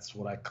 but that's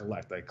what I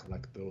collect. I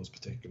collect those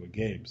particular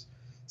games.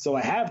 So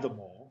I have them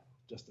all,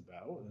 just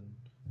about, and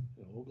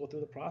we'll go through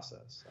the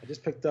process. I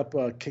just picked up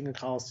King of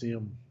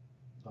Coliseum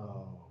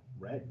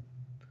Red.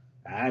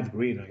 I have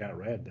green. I got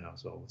red now,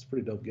 so it's a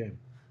pretty dope game.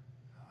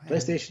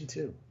 PlayStation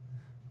 2.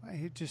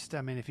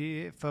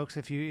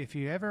 If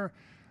you ever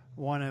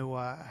want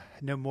to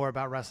know more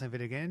about wrestling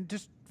video games,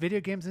 just video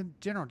games in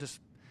general,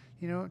 just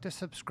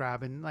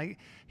subscribe. And like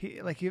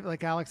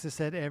Alex has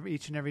said,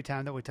 each and every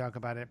time that we talk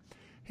about it,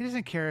 he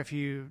doesn't care if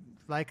you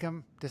like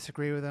him,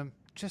 disagree with him,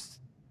 just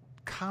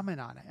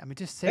comment on it. I mean,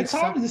 just say it's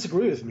hard to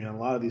disagree with me on a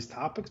lot of these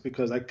topics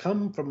because I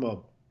come from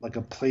a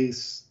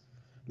place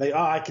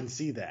I can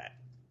see that.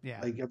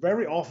 Yeah.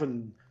 Very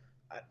often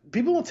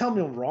people don't tell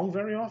me I'm wrong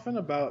very often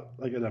about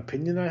like an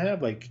opinion I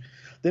have. Like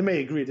they may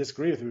agree or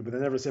disagree with me, but they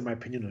never say my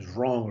opinion is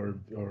wrong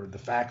or the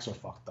facts are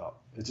fucked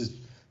up. It's just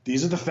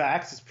these are the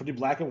facts. It's pretty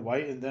black and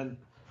white, and then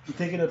you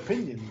take an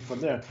opinion from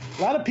there.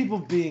 A lot of people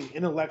being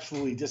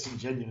intellectually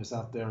disingenuous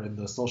out there in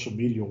the social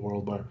media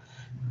world, but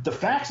the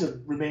facts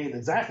remain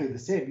exactly the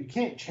same. You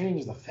can't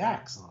change the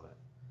facts on it.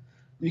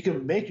 You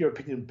can make your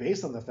opinion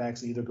based on the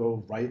facts and either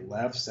go right,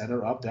 left,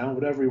 center, up, down,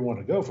 whatever you want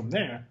to go from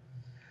there.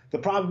 The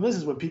problem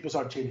is when people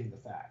start changing the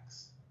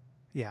facts.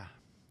 Yeah.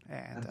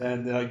 And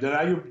then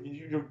now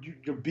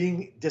you're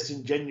being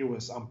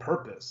disingenuous on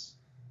purpose.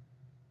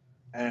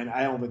 And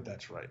I don't think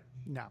that's right.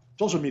 No.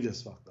 Social media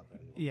is fucked up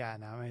anyway. Yeah,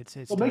 no, it's.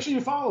 So make sure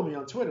you follow me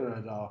on Twitter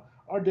at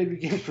Our Debut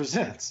Games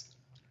Presents.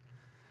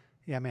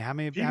 Yeah, I mean, how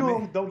many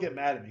people don't get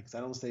mad at me because I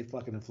don't say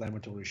fucking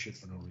inflammatory shit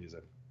for no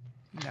reason.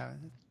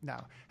 No.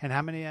 And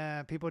how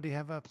many people do you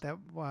have up that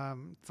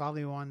follow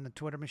you on the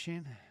Twitter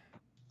machine?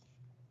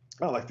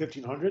 Oh, like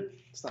 1,500.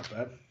 It's not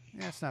bad.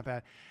 Yeah, it's not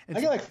bad. I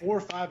get like 4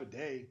 or 5 a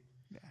day.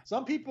 Yeah.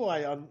 Some people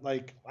I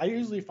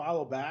usually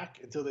follow back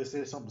until they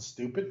say something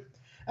stupid.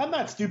 I'm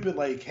not stupid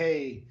like,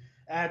 hey,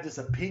 I have this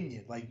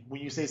opinion. Like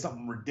when you say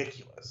something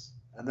ridiculous,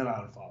 and then I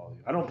unfollow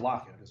you. I don't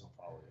block you. I just don't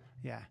follow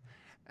you. Yeah.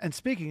 And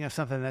speaking of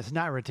something that's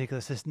not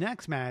ridiculous, this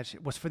next match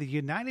was for the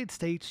United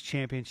States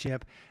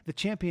Championship. The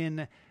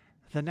champion,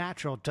 the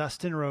Natural,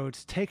 Dustin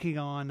Rhodes, taking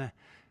on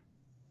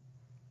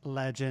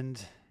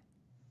legend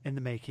in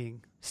the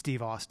making,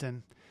 Steve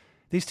Austin.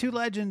 These two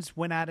legends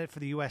went at it for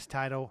the U.S.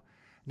 title,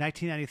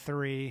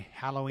 1993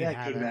 Halloween Havoc.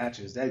 They had good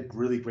matches. They had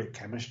really great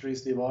chemistry,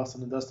 Steve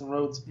Austin and Dustin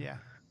Rhodes. Yeah.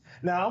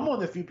 Now, I'm one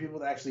of the few people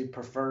that actually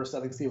prefer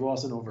setting Steve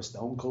Austin over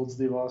Stone Cold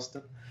Steve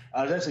Austin.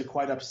 I was actually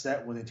quite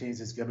upset when they changed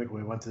his gimmick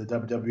when he went to the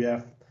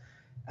WWF.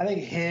 I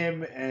think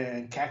him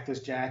and Cactus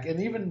Jack, and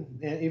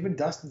even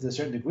Dustin to a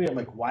certain degree, I'm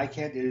like, why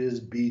can't it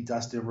just be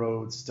Dustin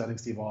Rhodes, stunning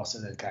Steve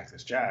Austin, and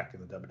Cactus Jack in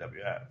the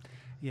WWF?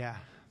 Yeah.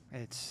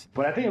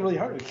 But I think it really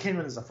hurt. He came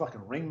in as a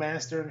fucking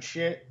ringmaster and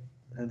shit,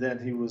 and then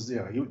he was,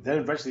 then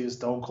eventually he was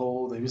Stone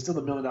Cold. He was still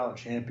the $1 Million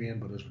Champion,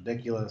 but it was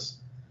ridiculous.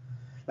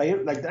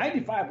 Like the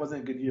 95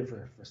 wasn't a good year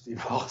for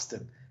Steve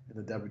Austin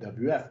in the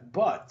WWF,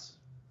 but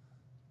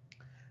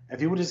if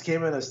he would have just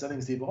came in as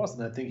stunning Steve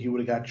Austin, I think he would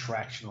have got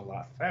traction a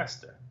lot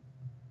faster.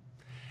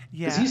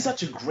 Yeah, because he's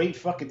such a great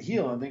fucking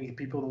heel. I think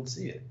people don't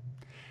see it.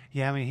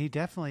 Yeah, I mean,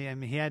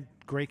 he had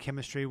great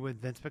chemistry with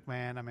Vince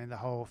McMahon. I mean, the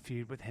whole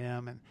feud with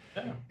him, and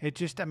it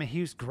just, I mean,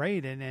 he was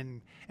great,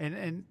 and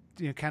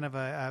kind of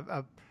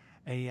a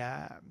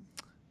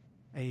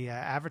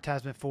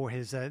advertisement for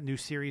his new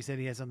series that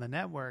he has on the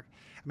network.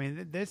 I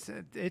mean,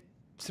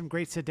 some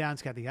great sit downs.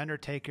 It's got The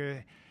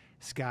Undertaker,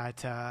 it's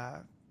got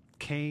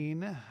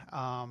Kane,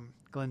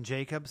 Glenn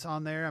Jacobs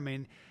on there. I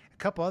mean, a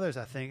couple others.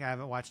 I think I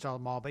haven't watched all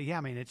of them all, but yeah,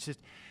 I mean, it's just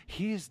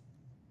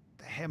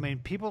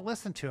people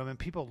listen to him and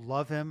people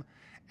love him,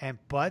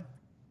 but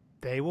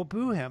they will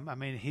boo him. I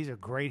mean, he's a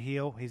great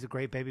heel. He's a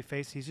great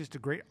babyface. He's just a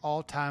great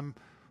all-time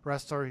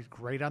wrestler. He's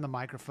great on the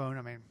microphone.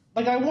 I mean,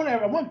 like I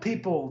want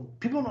people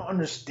don't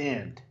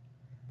understand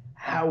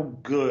how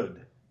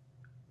good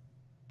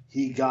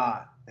he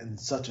got in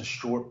such a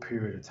short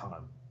period of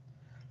time.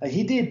 Like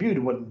he debuted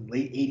in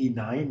late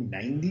 89,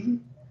 90?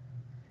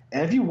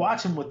 And if you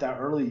watch him with that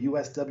early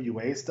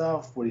USWA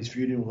stuff, where he's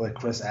feuding with like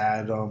Chris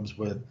Adams,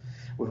 with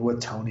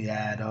Tony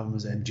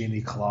Adams and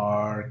Jeannie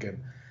Clark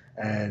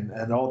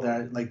and all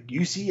that, like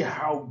you see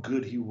how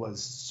good he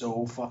was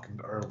so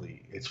fucking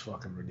early. It's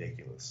fucking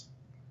ridiculous.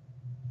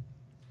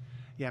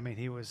 Yeah, I mean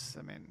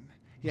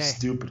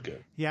stupid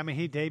good. Yeah, I mean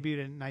he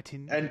debuted in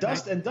 19. And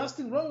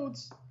Dustin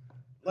Rhodes,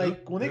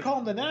 like when they call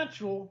him the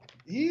Natural,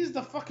 he's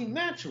the fucking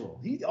Natural.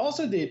 He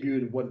also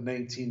debuted in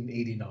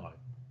 1989.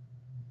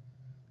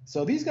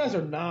 So these guys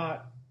are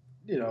not,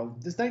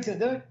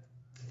 they're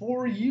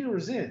 4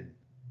 years in,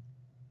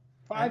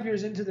 5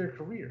 years into their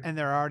career, and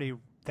they're already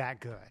that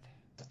good.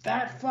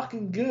 That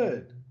fucking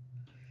good.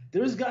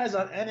 There's guys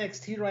on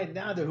NXT right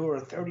now who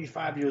are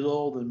 35 years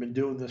old and been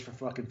doing this for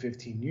fucking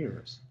 15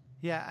 years.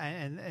 Yeah,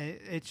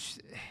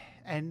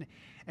 and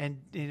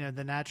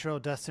the Natural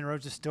Dustin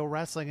Rhodes is still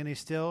wrestling and he's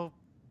still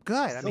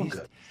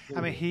good.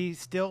 He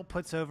still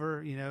puts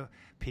over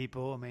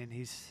people. I mean,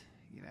 he's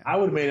I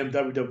would have made him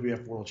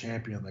WWF World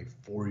Champion like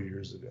 4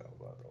 years ago.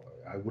 By the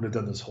way, I would have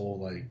done this whole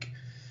like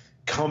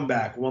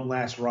comeback, one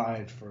last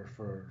ride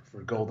for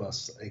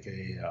Goldust,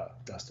 aka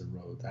Dustin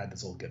Rhodes. I had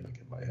this old gimmick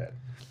in my head.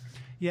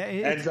 Yeah,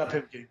 ends up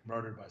him getting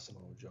murdered by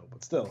Samoa Joe,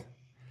 but still.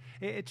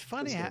 It's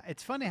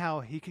funny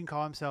how he can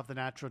call himself the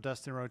Natural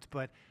Dustin Rhodes,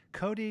 but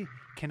Cody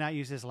cannot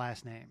use his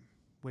last name,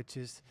 which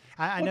is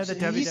I know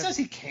that he says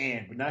he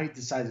can, but now he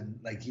decided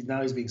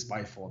he's being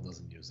spiteful and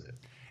doesn't use it.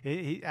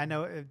 I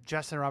know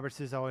Justin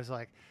Roberts is always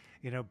like,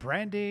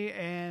 Brandy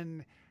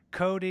and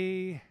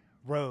Cody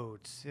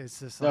Rhodes. It's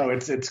just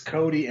it's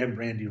Cody and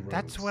Brandy Rhodes.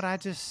 That's what I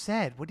just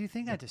said. What do you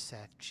think I just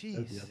said? Jeez.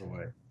 That's the other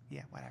way.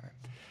 Yeah, whatever.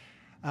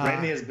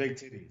 Brandy has big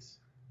titties.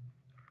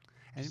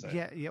 And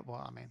yeah.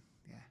 Well, I mean,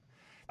 yeah.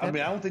 I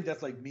don't think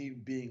that's like me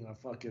being a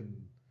fucking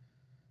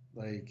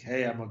like,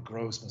 hey, I'm a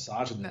gross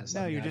misogynist.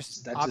 No, I mean, you're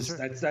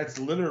that's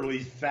literally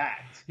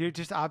fact. You're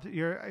just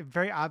you're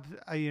very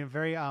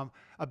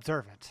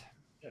observant.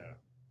 Yeah.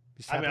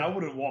 I mean, I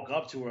wouldn't walk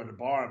up to her at a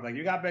bar. I'm like,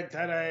 you got big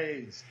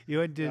titties. You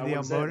wouldn't do the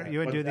old motor. You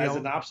wouldn't do the as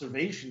old, an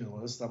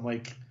observationalist, I'm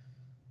like,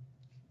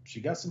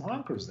 she got some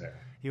honkers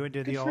there. You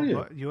wouldn't do the old.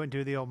 You wouldn't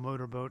do the old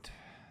motorboat.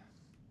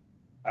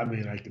 I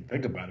mean, I can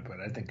think about it, but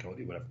I think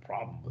Cody would have a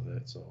problem with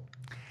it. So,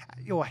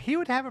 well, he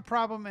would have a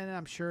problem, and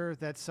I'm sure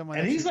that someone.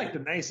 And he's like the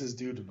nicest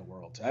dude in the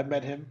world. I've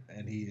met him,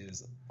 and he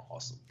is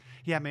awesome.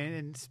 Yeah, man.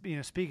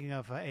 And speaking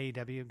of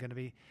AEW, going to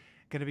be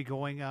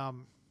going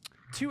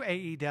to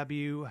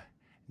AEW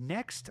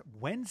next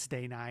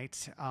Wednesday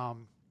night,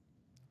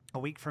 a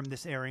week from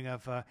this airing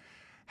of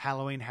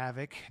Halloween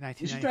Havoc.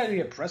 You should try to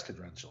get press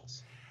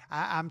credentials.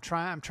 I'm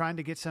trying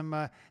to get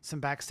some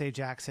backstage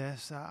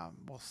access.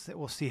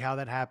 We'll see how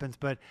that happens.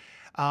 But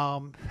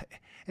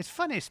it's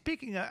funny.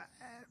 Speaking of,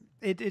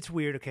 it's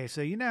weird. Okay,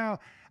 so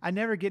I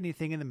never get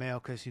anything in the mail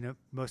because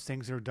most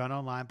things are done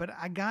online. But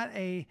I got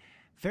a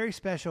very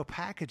special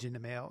package in the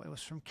mail. It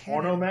was from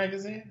Canada. Porno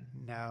magazine?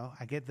 No,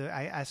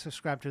 I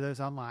subscribe to those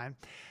online.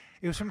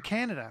 It was from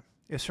Canada.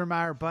 It was from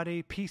our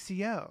buddy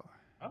PCO.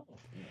 Oh,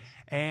 yes.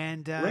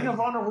 And Ring of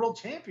Honor World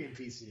Champion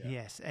PCO.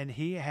 Yes, and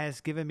he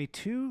has given me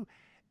 2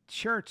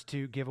 shirts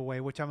to give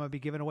away, which I'm going to be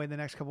giving away in the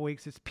next couple of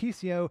weeks. It's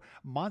PCO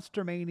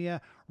Monster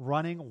Mania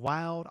Running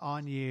Wild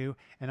on You.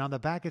 And on the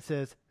back it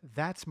says,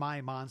 "That's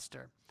my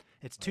monster."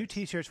 It's 2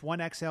 T-shirts,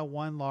 1 XL,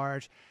 1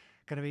 large.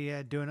 Going to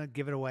be doing a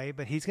give it away,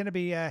 but he's going to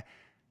be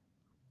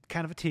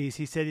kind of a tease.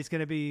 He said he's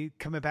going to be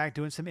coming back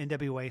doing some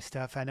NWA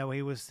stuff. I know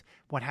he was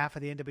one half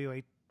of the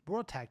NWA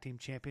World Tag Team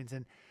Champions,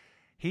 and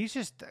he's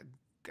just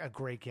a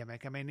great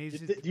gimmick. I mean, do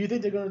you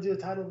think they're going to do a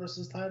title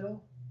versus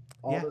title?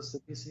 Aldis to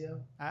PCO?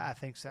 I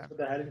think so. That's what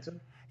they're heading to?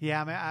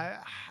 Yeah, I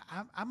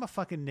mean, I'm a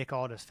fucking Nick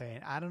Aldis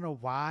fan. I don't know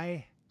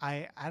why.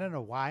 I don't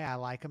know why I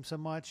like him so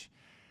much.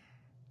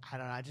 I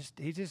don't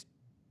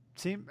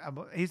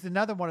know. He's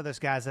another one of those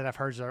guys that I've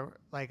heard is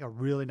like a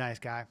really nice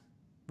guy,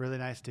 really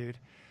nice dude.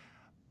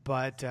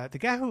 But the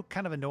guy who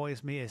kind of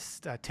annoys me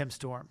is Tim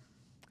Storm.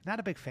 Not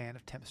a big fan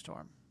of Tim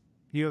Storm.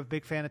 You a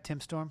big fan of Tim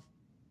Storm?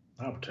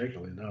 Not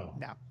particularly, no.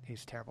 No,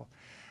 he's terrible.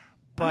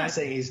 But I'm not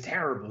saying he's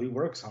terrible. He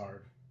works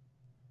hard.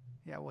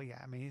 Yeah, well, yeah.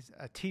 I mean, he's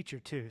a teacher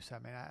too, so I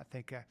mean, I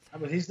think. I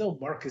mean, he's no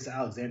Marcus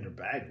Alexander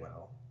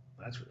Bagwell.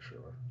 That's for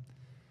sure.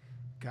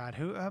 God,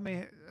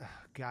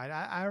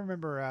 I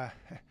remember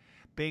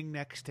being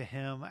next to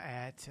him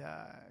at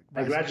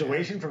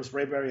graduation from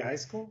Sprayberry High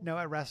School. No,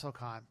 at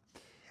WrestleCon.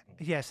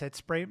 Yes, at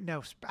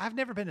No, I've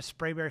never been to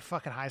Sprayberry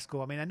fucking High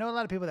School. I mean, I know a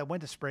lot of people that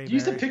went to Sprayberry. You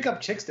used to pick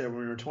up chicks there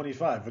when we were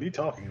 25. What are you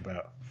talking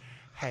about?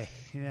 Hey,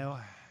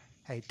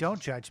 don't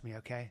judge me,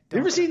 okay? You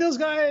ever seen those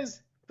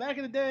guys back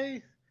in the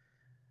day?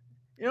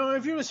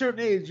 If you're a certain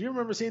age, you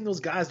remember seeing those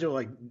guys that were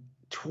like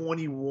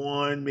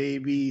 21,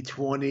 maybe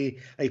 20,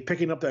 like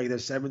picking up their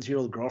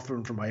 17-year-old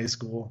girlfriend from high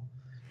school.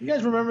 You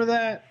guys remember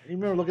that? You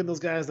remember looking at those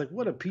guys like,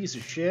 what a piece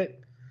of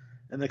shit?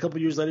 And a couple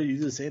years later, you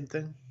do the same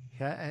thing?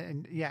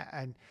 Yeah,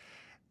 and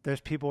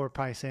there's people who are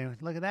probably saying,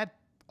 look at that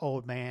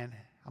old man.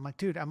 I'm like,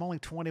 dude, I'm only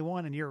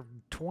 21 and you're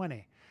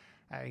 20.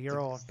 You're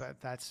old,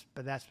 but that's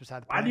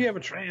beside the point. Why do you have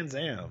a Trans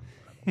Am?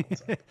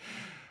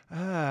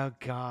 Oh,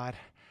 God.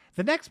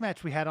 The next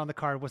match we had on the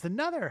card was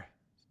another.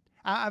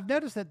 I've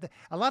noticed that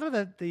a lot of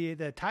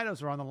the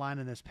titles are on the line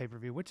in this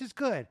pay-per-view, which is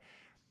good.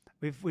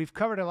 We've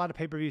covered a lot of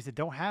pay-per-views that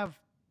don't have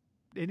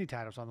any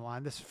titles on the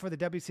line. This is for the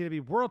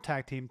WCW World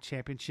Tag Team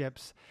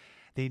Championships.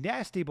 The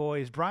Nasty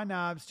Boys, Brian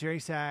Knobbs, Jerry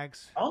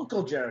Sags.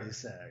 Uncle Jerry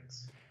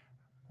Sags.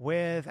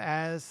 With,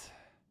 as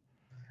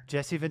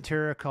Jesse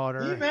Ventura called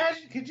her.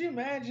 Could you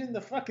imagine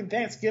the fucking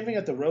Thanksgiving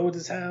at the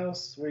Rhodes'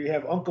 house where you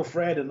have Uncle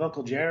Fred and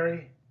Uncle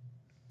Jerry?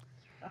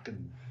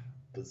 Fucking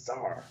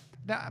bizarre.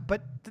 No,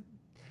 but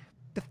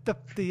the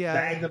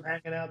Magnum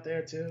hanging out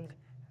there too.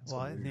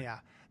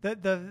 Yeah.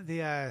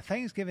 The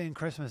Thanksgiving and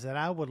Christmas that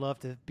I would love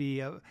to be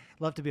a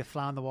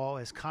fly on the wall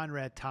is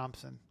Conrad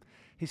Thompson.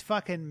 He's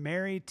fucking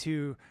married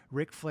to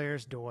Ric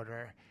Flair's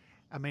daughter.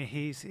 I mean,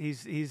 he's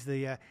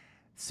the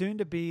soon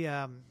to be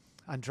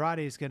Andrade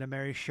is going to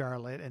marry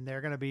Charlotte, and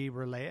they're going to be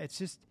related.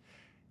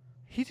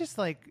 He's just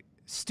like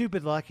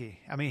stupid lucky.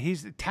 I mean,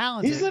 he's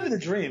talented. He's living the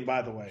dream,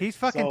 by the way. He's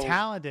fucking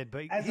talented,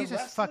 but he's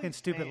just fucking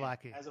stupid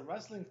lucky. As a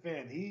wrestling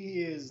fan,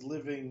 he is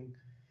living.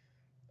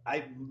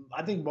 I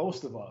think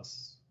most of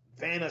us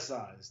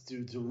fantasize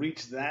to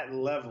reach that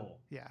level.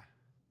 Yeah.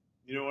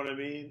 You know what I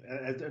mean?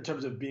 In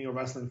terms of being a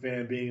wrestling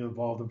fan, being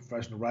involved in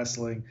professional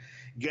wrestling,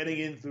 getting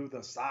in through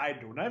the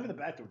side door, not even the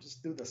back door,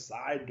 just through the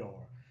side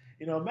door.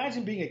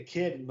 Imagine being a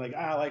kid and like,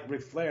 I like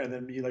Ric Flair, and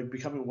then you like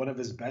becoming one of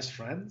his best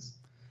friends.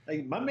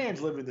 Like, my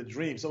man's living the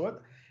dream. So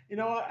what?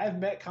 I've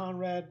met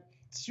Conrad,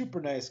 super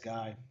nice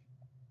guy.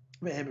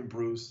 Met him and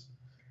Bruce,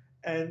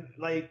 and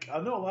like I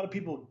know a lot of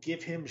people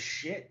give him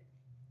shit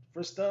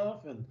for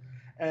stuff,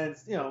 and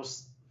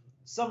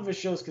some of his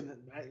shows can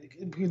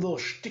be a little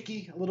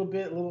sticky, a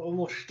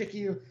little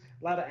sticky, a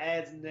lot of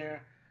ads in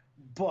there,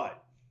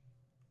 but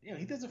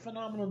he does a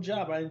phenomenal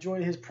job. I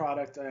enjoy his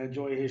product. I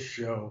enjoy his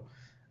show.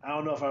 I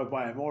don't know if I would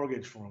buy a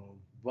mortgage from him,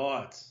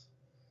 but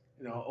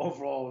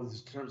overall, in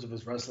terms of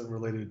his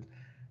wrestling-related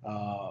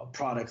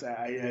products,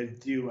 I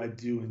do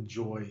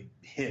enjoy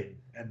him,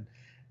 and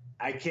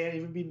I can't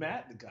even be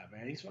mad at the guy,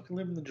 man. He's fucking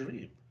living the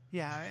dream.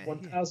 Yeah,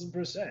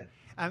 1,000%.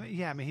 I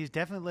mean, he's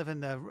definitely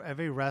living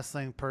every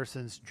wrestling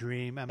person's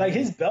dream. I mean, like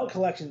his belt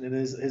collection and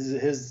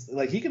his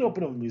like he can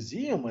open a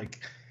museum. Like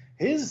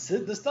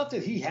the stuff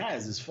that he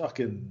has is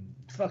fucking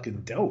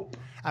dope.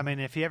 I mean,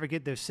 if you ever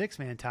get those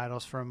 6-man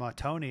titles from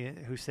Tony,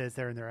 who says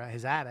they're in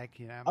his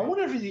attic, I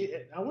wonder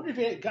if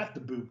he got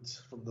the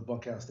boots from the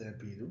Bunkhouse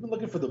Stampede. We've been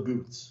looking for the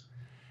boots.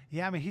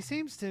 Yeah, I mean, he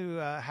seems to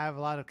have a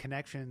lot of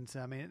connections.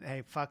 I mean,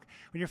 hey, when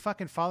your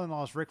fucking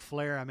father-in-law is Ric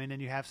Flair, I mean,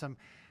 and you have some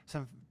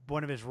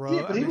one of his roles.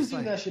 Yeah, but he was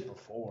doing that shit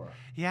before.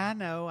 Yeah, I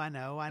know.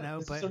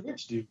 But he's a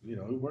rich dude,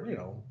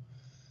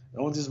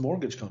 owns his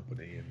mortgage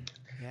company,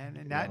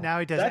 and now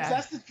he does.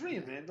 That's the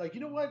dream, man. Like,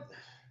 you know what?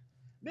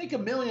 Make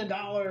 $1 million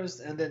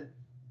and then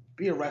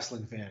be a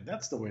wrestling fan.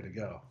 That's the way to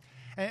go.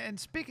 And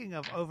speaking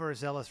of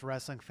overzealous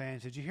wrestling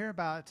fans, did you hear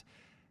about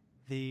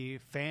the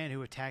fan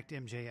who attacked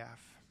MJF?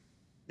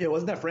 Yeah,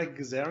 wasn't that Frank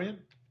Kazarian?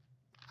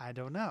 I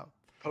don't know.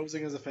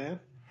 Posing as a fan?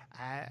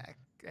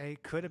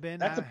 It could have been.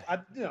 That's a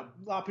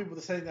lot of people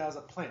are saying that as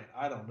a plant.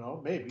 I don't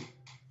know, maybe.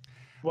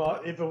 Well,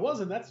 if it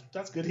wasn't,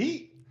 that's good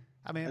heat.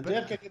 I mean,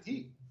 MJF got good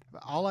heat.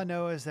 All I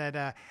know is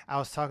that I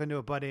was talking to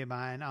a buddy of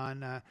mine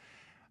on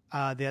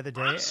the other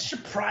day. I'm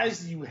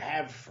surprised you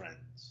have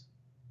friends.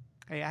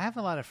 Hey, I have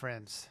a lot of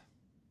friends.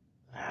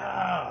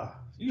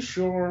 You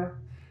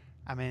sure?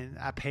 I mean,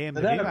 I pay them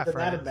to be my friends.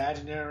 They're not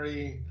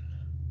imaginary.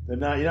 You're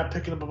not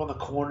picking them up on the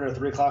corner at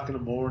 3:00 in the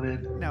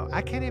morning. No,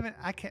 I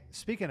can't.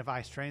 Speaking of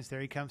ice trains,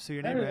 there he comes through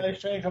your neighborhood. Ice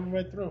train coming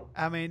right through.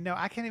 I mean, no,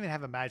 I can't even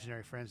have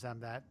imaginary friends. I'm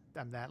that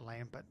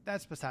lame. But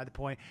that's beside the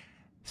point.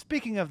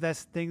 Speaking of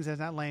things that's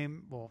not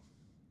lame. Well,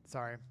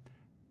 sorry.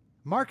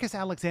 Marcus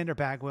Alexander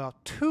Bagwell,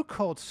 Too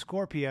Cold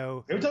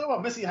Scorpio. They were talking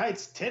about Missy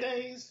Heights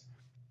titties.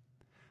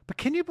 But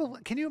can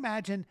you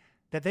imagine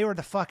that they were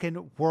the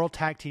fucking World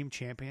Tag Team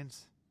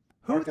Champions?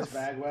 Marcus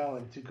Bagwell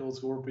and Too Cold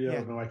Scorpio?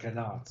 Yeah. No, I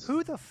cannot.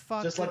 Who the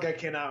fuck? Just like I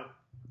cannot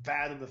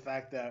fathom the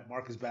fact that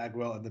Marcus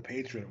Bagwell and the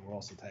Patriot were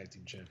also tag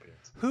team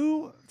champions.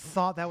 Who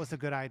thought that was a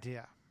good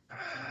idea?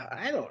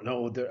 I don't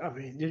know. I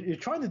mean, you're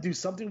trying to do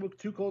something with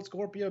Too Cold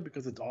Scorpio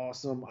because it's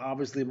awesome.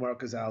 Obviously,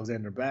 Marcus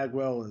Alexander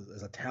Bagwell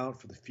is a talent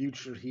for the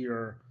future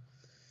here.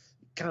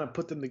 Kind of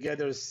put them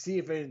together, see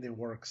if anything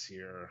works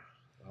here.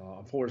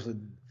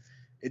 Unfortunately,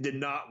 it did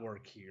not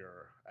work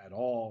here at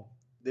all.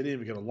 They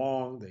didn't even get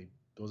along.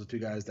 Those are two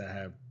guys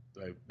that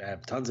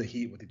have tons of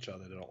heat with each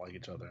other. They don't like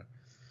each other.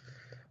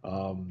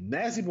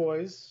 Nasty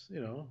Boys,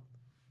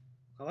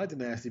 I like the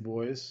Nasty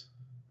Boys.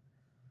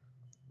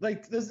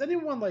 Like, does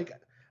anyone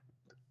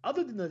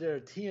other than their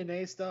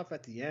TNA stuff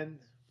at the end,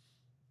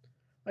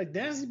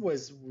 Nasty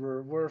Boys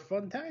were a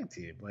fun tag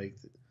team. Like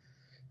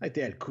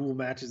they had cool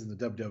matches in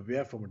the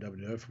WWF, former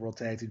WWF World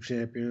Tag Team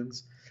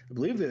Champions. I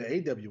believe they're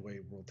the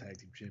AWA World Tag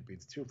Team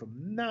Champions too, if I'm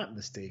not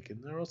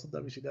mistaken. They're also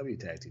WCW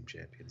Tag Team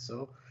Champions.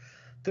 So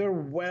they're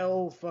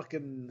well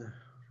fucking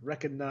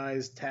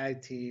recognized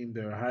tag team.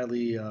 They're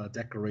highly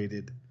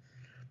decorated.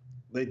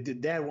 They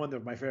had one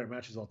of my favorite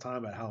matches of all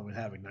time at Halloween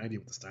Havoc 90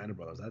 with the Steiner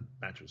Brothers. That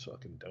match was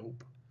fucking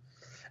dope.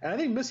 And I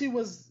think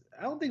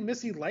I don't think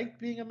Missy liked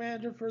being a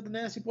manager for the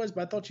Nasty Boys,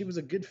 but I thought she was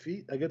a good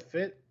fit.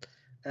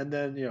 And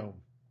then,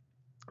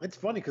 it's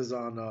funny because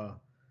on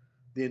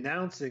the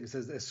announcing it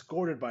says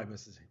escorted by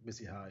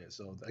Missy Hyatt.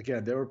 So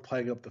again, they were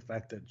playing up the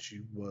fact that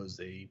she was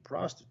a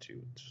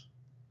prostitute.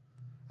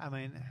 I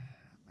mean,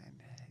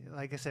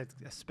 like I said,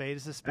 a spade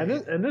is a spade.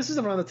 And this is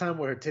around the time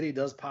where her titty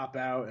does pop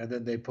out, and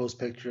then they post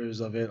pictures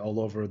of it all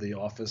over the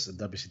office in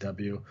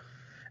WCW.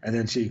 And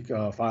then she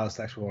filed a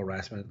sexual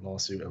harassment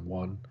lawsuit and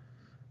won.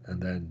 And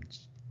then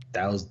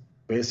that was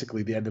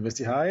basically the end of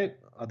Missy Hyatt,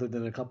 other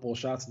than a couple of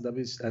shots in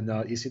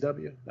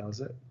ECW. That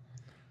was it.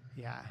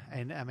 Yeah,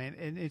 and I mean,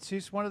 and it's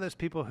just one of those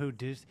people who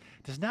does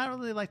not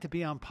really like to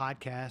be on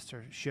podcasts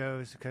or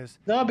shows because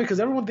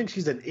everyone thinks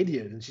she's an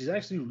idiot, and she's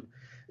actually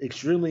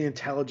extremely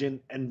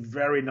intelligent and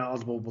very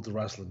knowledgeable with the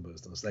wrestling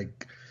business.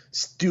 Like,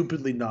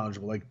 stupidly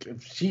knowledgeable. Like,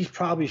 she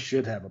probably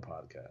should have a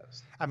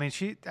podcast. I mean,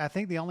 I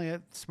think the only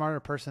smarter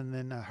person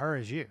than her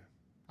is you,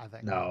 I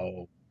think.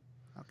 No.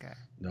 Okay.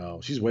 No,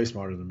 she's way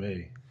smarter than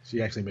me.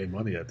 She actually made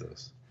money at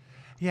this.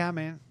 Yeah, I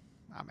mean,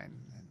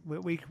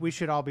 we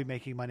should all be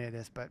making money at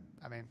this, but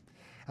I mean,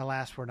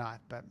 alas, we're not.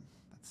 But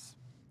that's.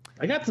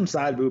 I got some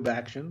side boob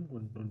action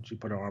when she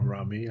put her arm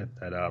around me at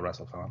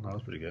WrestleCon. That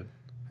was pretty good.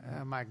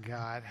 Oh my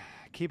God!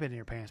 Keep it in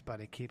your pants,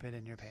 buddy. Keep it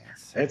in your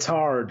pants. It's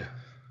hard.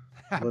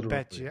 I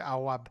bet you.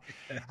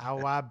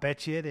 I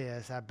bet you it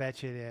is. I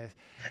bet you it is.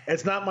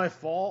 It's not my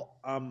fault.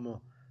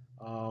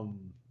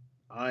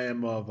 I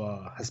am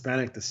of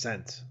Hispanic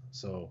descent,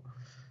 so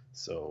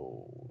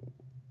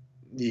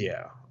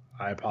yeah.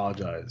 I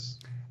apologize.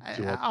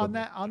 On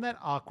that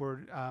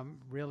awkward,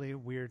 really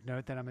weird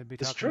note that I'm going to be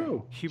talking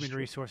to human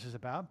resources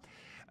about,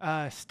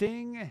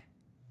 Sting,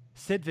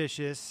 Sid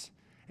Vicious.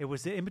 It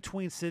was in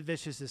between Sid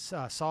Vicious's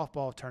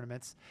softball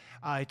tournaments.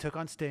 He took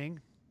on Sting.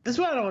 This is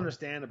what I don't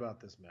understand about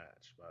this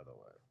match, by the way.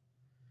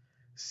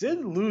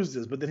 Sid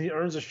loses, but then he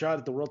earns a shot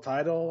at the world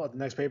title at the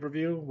next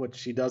pay-per-view,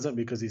 which he doesn't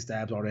because he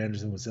stabs Arn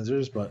Anderson with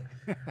scissors. But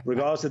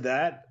regardless of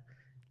that,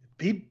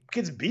 he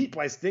gets beat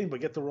by Sting,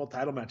 but gets the world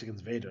title match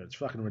against Vader. It's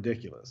fucking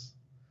ridiculous.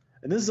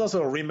 And this is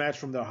also a rematch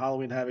from the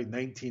Halloween Havoc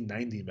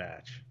 1990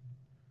 match,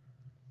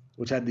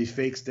 which had the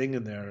fake Sting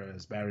in there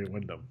as Barry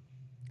Windham.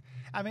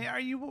 I mean,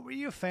 were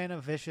you a fan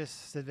of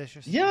Sid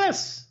Vicious?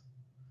 Yes.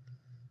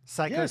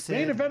 Psycho Sid.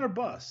 Main event or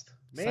bust.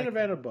 Main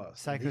event or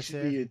bust. Psycho he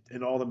should Sid. be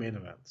in all the main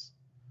events.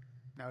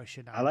 No, he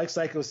should not. I like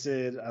Psycho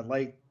Sid.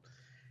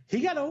 He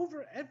got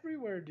over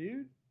everywhere,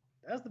 dude.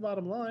 That's the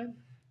bottom line.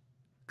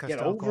 Got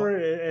over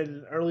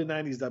in early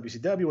 90s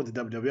WCW, went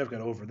to WWF,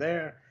 got over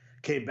there.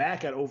 Came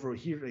back, got over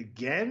here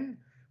again.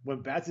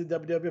 Went back to the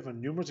WWF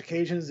on numerous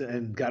occasions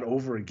and got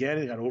over again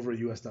and got over at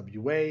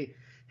USWA.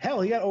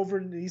 Hell, he got over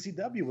in the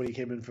ECW when he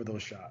came in for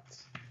those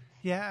shots.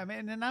 Yeah, I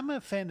mean, and I'm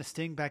a fan of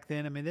Sting back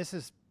then. I mean, this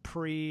is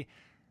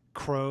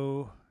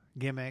pre-Crow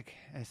gimmick.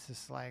 It's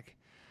just like,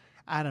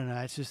 I don't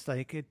know. It's just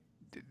like it.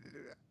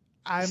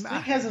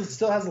 Sting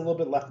still has a little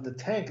bit left in the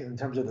tank in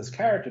terms of this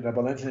character. Now,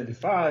 by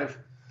 1995,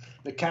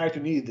 the character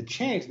needed to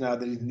change. Now,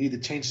 did he need to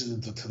change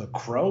to the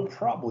Crow?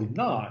 Probably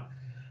not.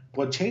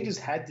 But changes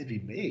had to be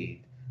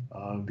made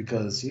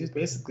because he's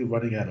basically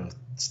running out of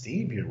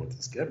steam here with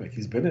this gimmick.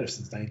 He's been there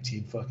since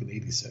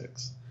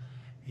 1986.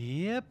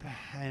 Yep,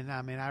 and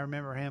I mean, I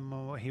remember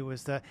him. He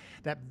was that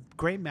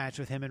great match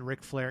with him and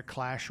Ric Flair at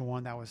Clash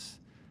one. That was.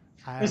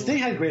 Sting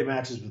had great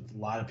matches with a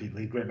lot of people.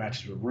 He had great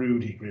matches with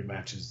Rude. He had great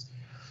matches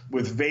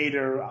with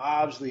Vader.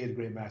 Obviously, he had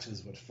great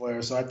matches with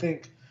Flair. So I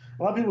think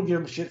a lot of people give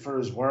him shit for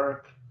his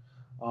work.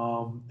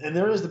 And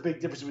there is the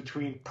big difference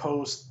between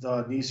post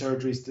knee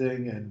surgery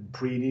Sting and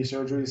pre knee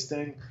surgery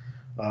Sting.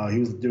 He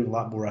was doing a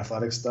lot more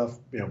athletic stuff,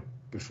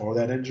 before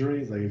that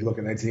injury. Like if you look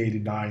at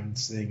 1989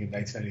 Sting and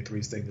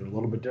 1993 Sting, they're a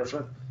little bit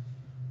different.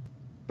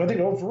 But I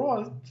think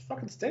overall,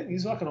 fucking Sting,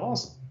 he's fucking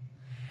awesome.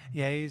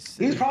 Yeah,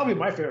 he's probably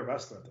my favorite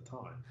wrestler at the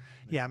time.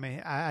 Yeah, I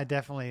mean, I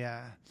definitely,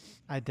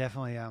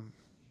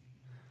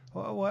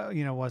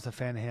 was a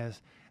fan of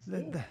his.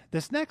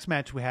 This next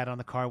match we had on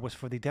the card was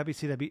for the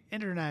WCW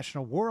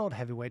International World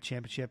Heavyweight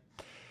Championship.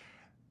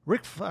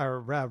 Rick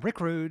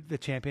Rude, the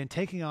champion,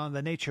 taking on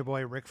the Nature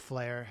Boy Ric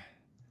Flair.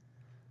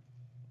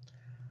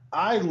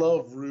 I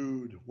love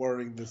Rude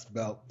wearing this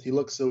belt. He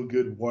looks so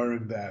good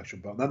wearing the actual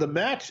belt. Now the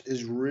match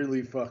is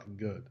really fucking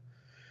good.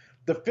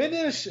 The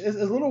finish is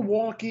a little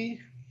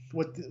wonky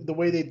with the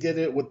way they did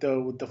it with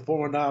the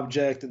foreign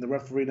object and the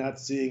referee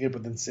not seeing it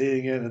but then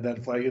seeing it and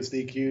then Flair gets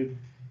DQ'd.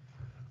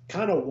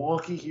 Kind of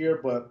wonky here,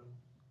 but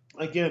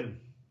again,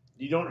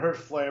 you don't hurt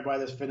Flair by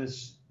this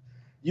finish.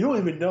 You don't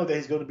even know that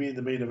he's going to be in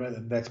the main event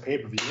in the next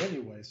pay-per-view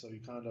anyway, so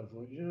you kind of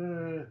like,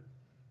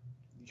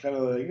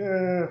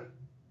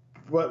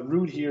 But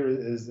Rude here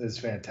is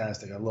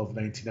fantastic. I love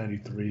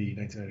 1993,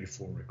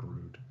 1994 Rick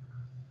Rude.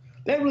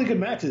 They had really good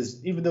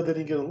matches, even though they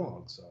didn't get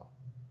along. So,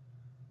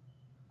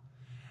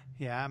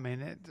 yeah, I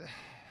mean,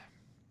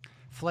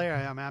 Flair.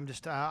 I mean,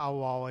 I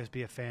will always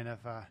be a fan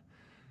of, of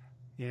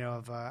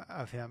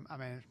him. I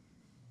mean,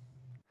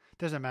 it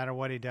doesn't matter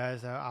what he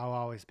does. I'll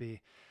always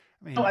be.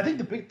 I mean, I think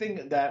the big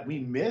thing that we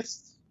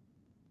missed.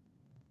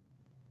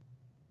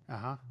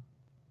 Hello?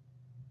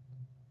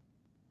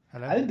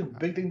 I think the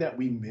big thing that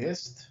we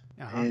missed.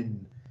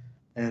 And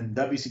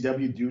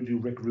WCW due to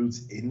Rick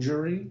Rude's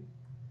injury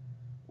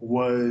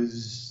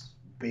was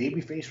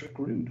babyface Rick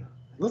Rude.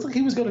 It looked like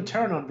he was going to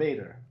turn on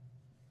Vader.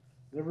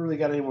 Never really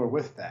got anywhere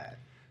with that.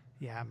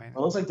 Yeah, I mean, it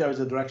looks like that was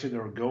the direction they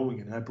were going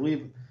in.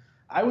 And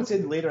I would say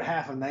the later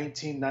half of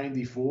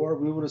 1994,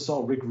 we would have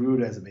saw Rick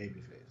Rude as a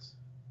babyface,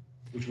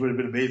 which would have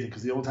been amazing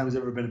because the only time he's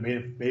ever been a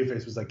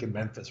babyface was like in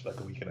Memphis for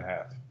like a week and a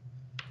half.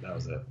 That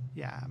was it.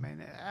 Yeah, I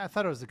mean, I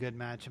thought it was a good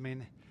match. I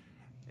mean,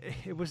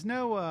 it was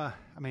no. I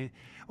mean,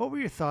 what were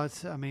your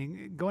thoughts? I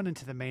mean, going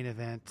into the main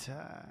event,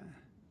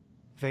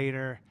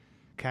 Vader,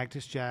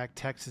 Cactus Jack,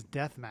 Texas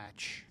Death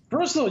Match.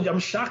 Personally, I'm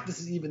shocked this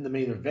is even the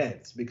main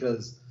event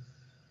because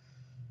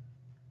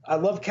I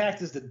love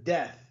Cactus to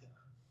death,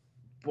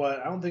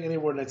 but I don't think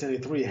anywhere in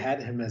 1983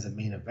 had him as a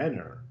main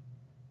eventer.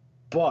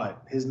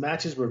 But his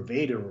matches with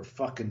Vader were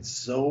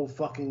so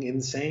fucking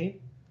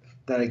insane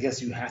that I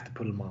guess you have to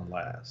put him on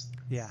last.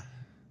 Yeah.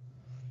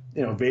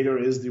 Vader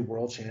is the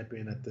world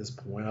champion at this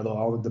point, although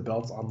all of the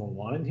belts on the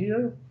line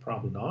here,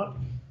 probably not.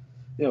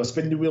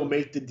 Spin the wheel,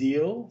 make the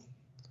deal.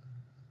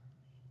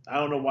 I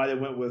don't know why they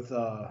went with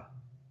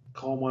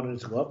Coleman and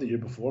Glove the year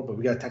before, but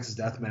we got a Texas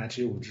Death Match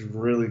here, which is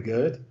really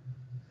good.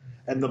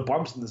 And the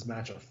bumps in this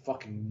match are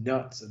fucking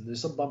nuts. And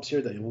there's some bumps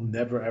here that you will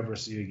never, ever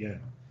see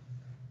again.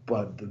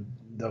 But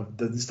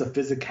just the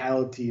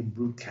physicality and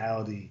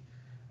brutality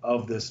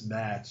of this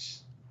match,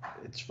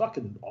 it's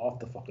fucking off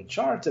the fucking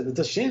charts. And it's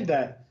a shame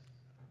that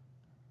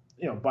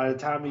by the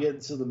time we get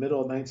into the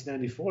middle of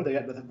 1994, they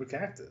got nothing for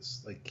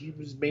Cactus. Like, he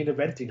was main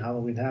eventing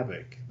Halloween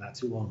Havoc not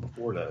too long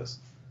before this.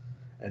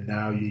 And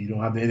now you don't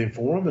have anything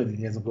for him, and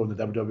he ends up going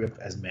to WWF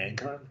as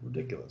Mankind?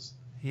 Ridiculous.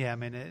 Yeah, I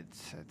mean,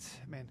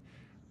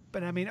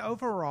 but I mean,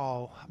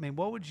 overall, I mean,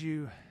 what would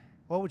you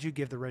what would you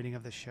give the rating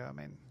of this show? I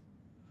mean,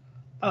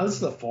 this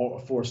is a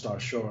four-star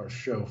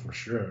show for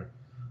sure.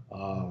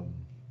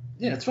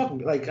 Yeah, it's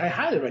fucking like I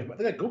highly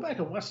recommend. Like, go back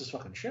and watch this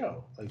fucking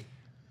show.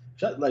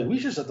 Like we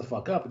should shut the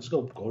fuck up and just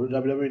go to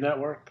WWE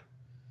Network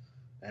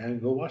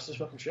and go watch this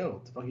fucking show.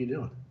 What the fuck are you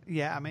doing?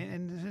 Yeah, I mean,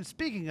 and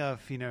speaking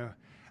of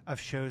of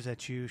shows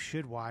that you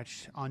should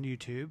watch on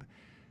YouTube,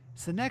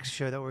 it's the next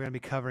show that we're going to be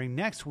covering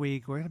next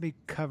week. We're going to be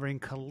covering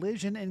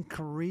Collision in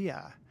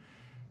Korea.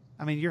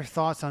 I mean, your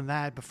thoughts on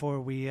that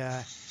before we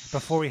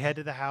head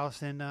to the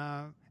house and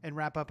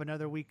wrap up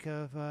another week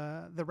of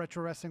the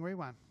Retro Wrestling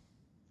Rewind.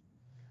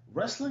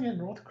 Wrestling in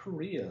North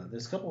Korea.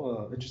 There's a couple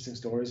of interesting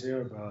stories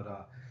here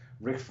about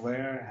Ric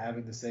Flair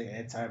having to say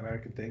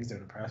anti-American things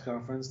during a press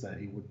conference that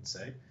he wouldn't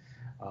say.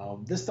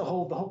 The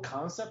whole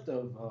concept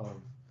of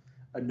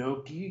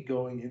Inoki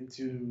going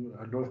into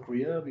North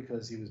Korea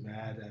because he was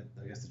mad at,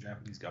 I guess, the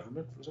Japanese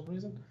government for some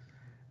reason.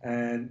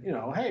 And,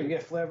 hey, we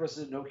get Flair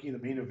versus Inoki in the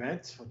main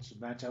event, which is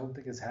a match I don't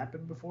think has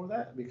happened before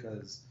that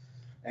because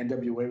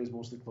NWA was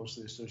mostly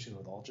closely associated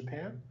with All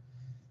Japan.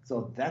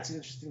 So that's an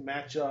interesting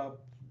matchup.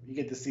 You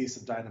get to see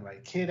some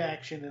Dynamite Kid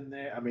action in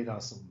there. I mean,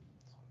 some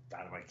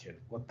Dynamite Kid.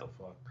 What the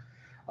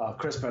fuck?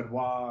 Chris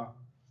Benoit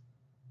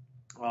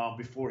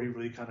before he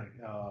really kind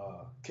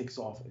of kicks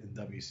off in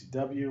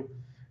WCW.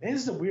 And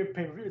this is a weird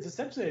pay-per-view. It's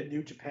essentially a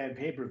New Japan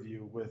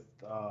pay-per-view with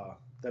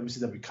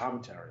WCW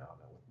commentary on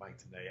it with Mike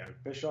Tenay,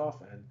 Eric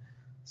Bischoff, and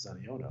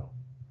Sonny Ono.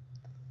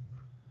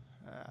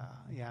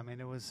 Yeah, I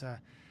mean, it was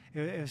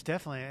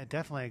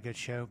definitely a good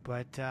show.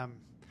 But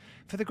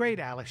for the great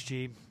Alex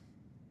G,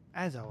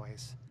 as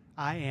always,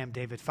 I am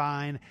David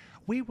Fine.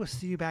 We will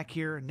see you back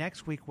here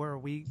next week where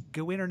we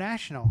go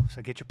international.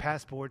 So get your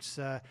passports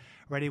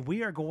ready.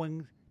 We are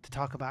going to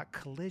talk about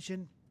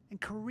Collision in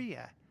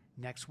Korea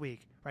next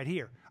week, right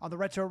here on the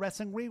Retro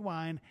Wrestling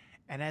Rewind.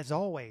 And as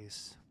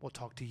always, we'll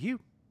talk to you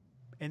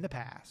in the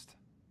past.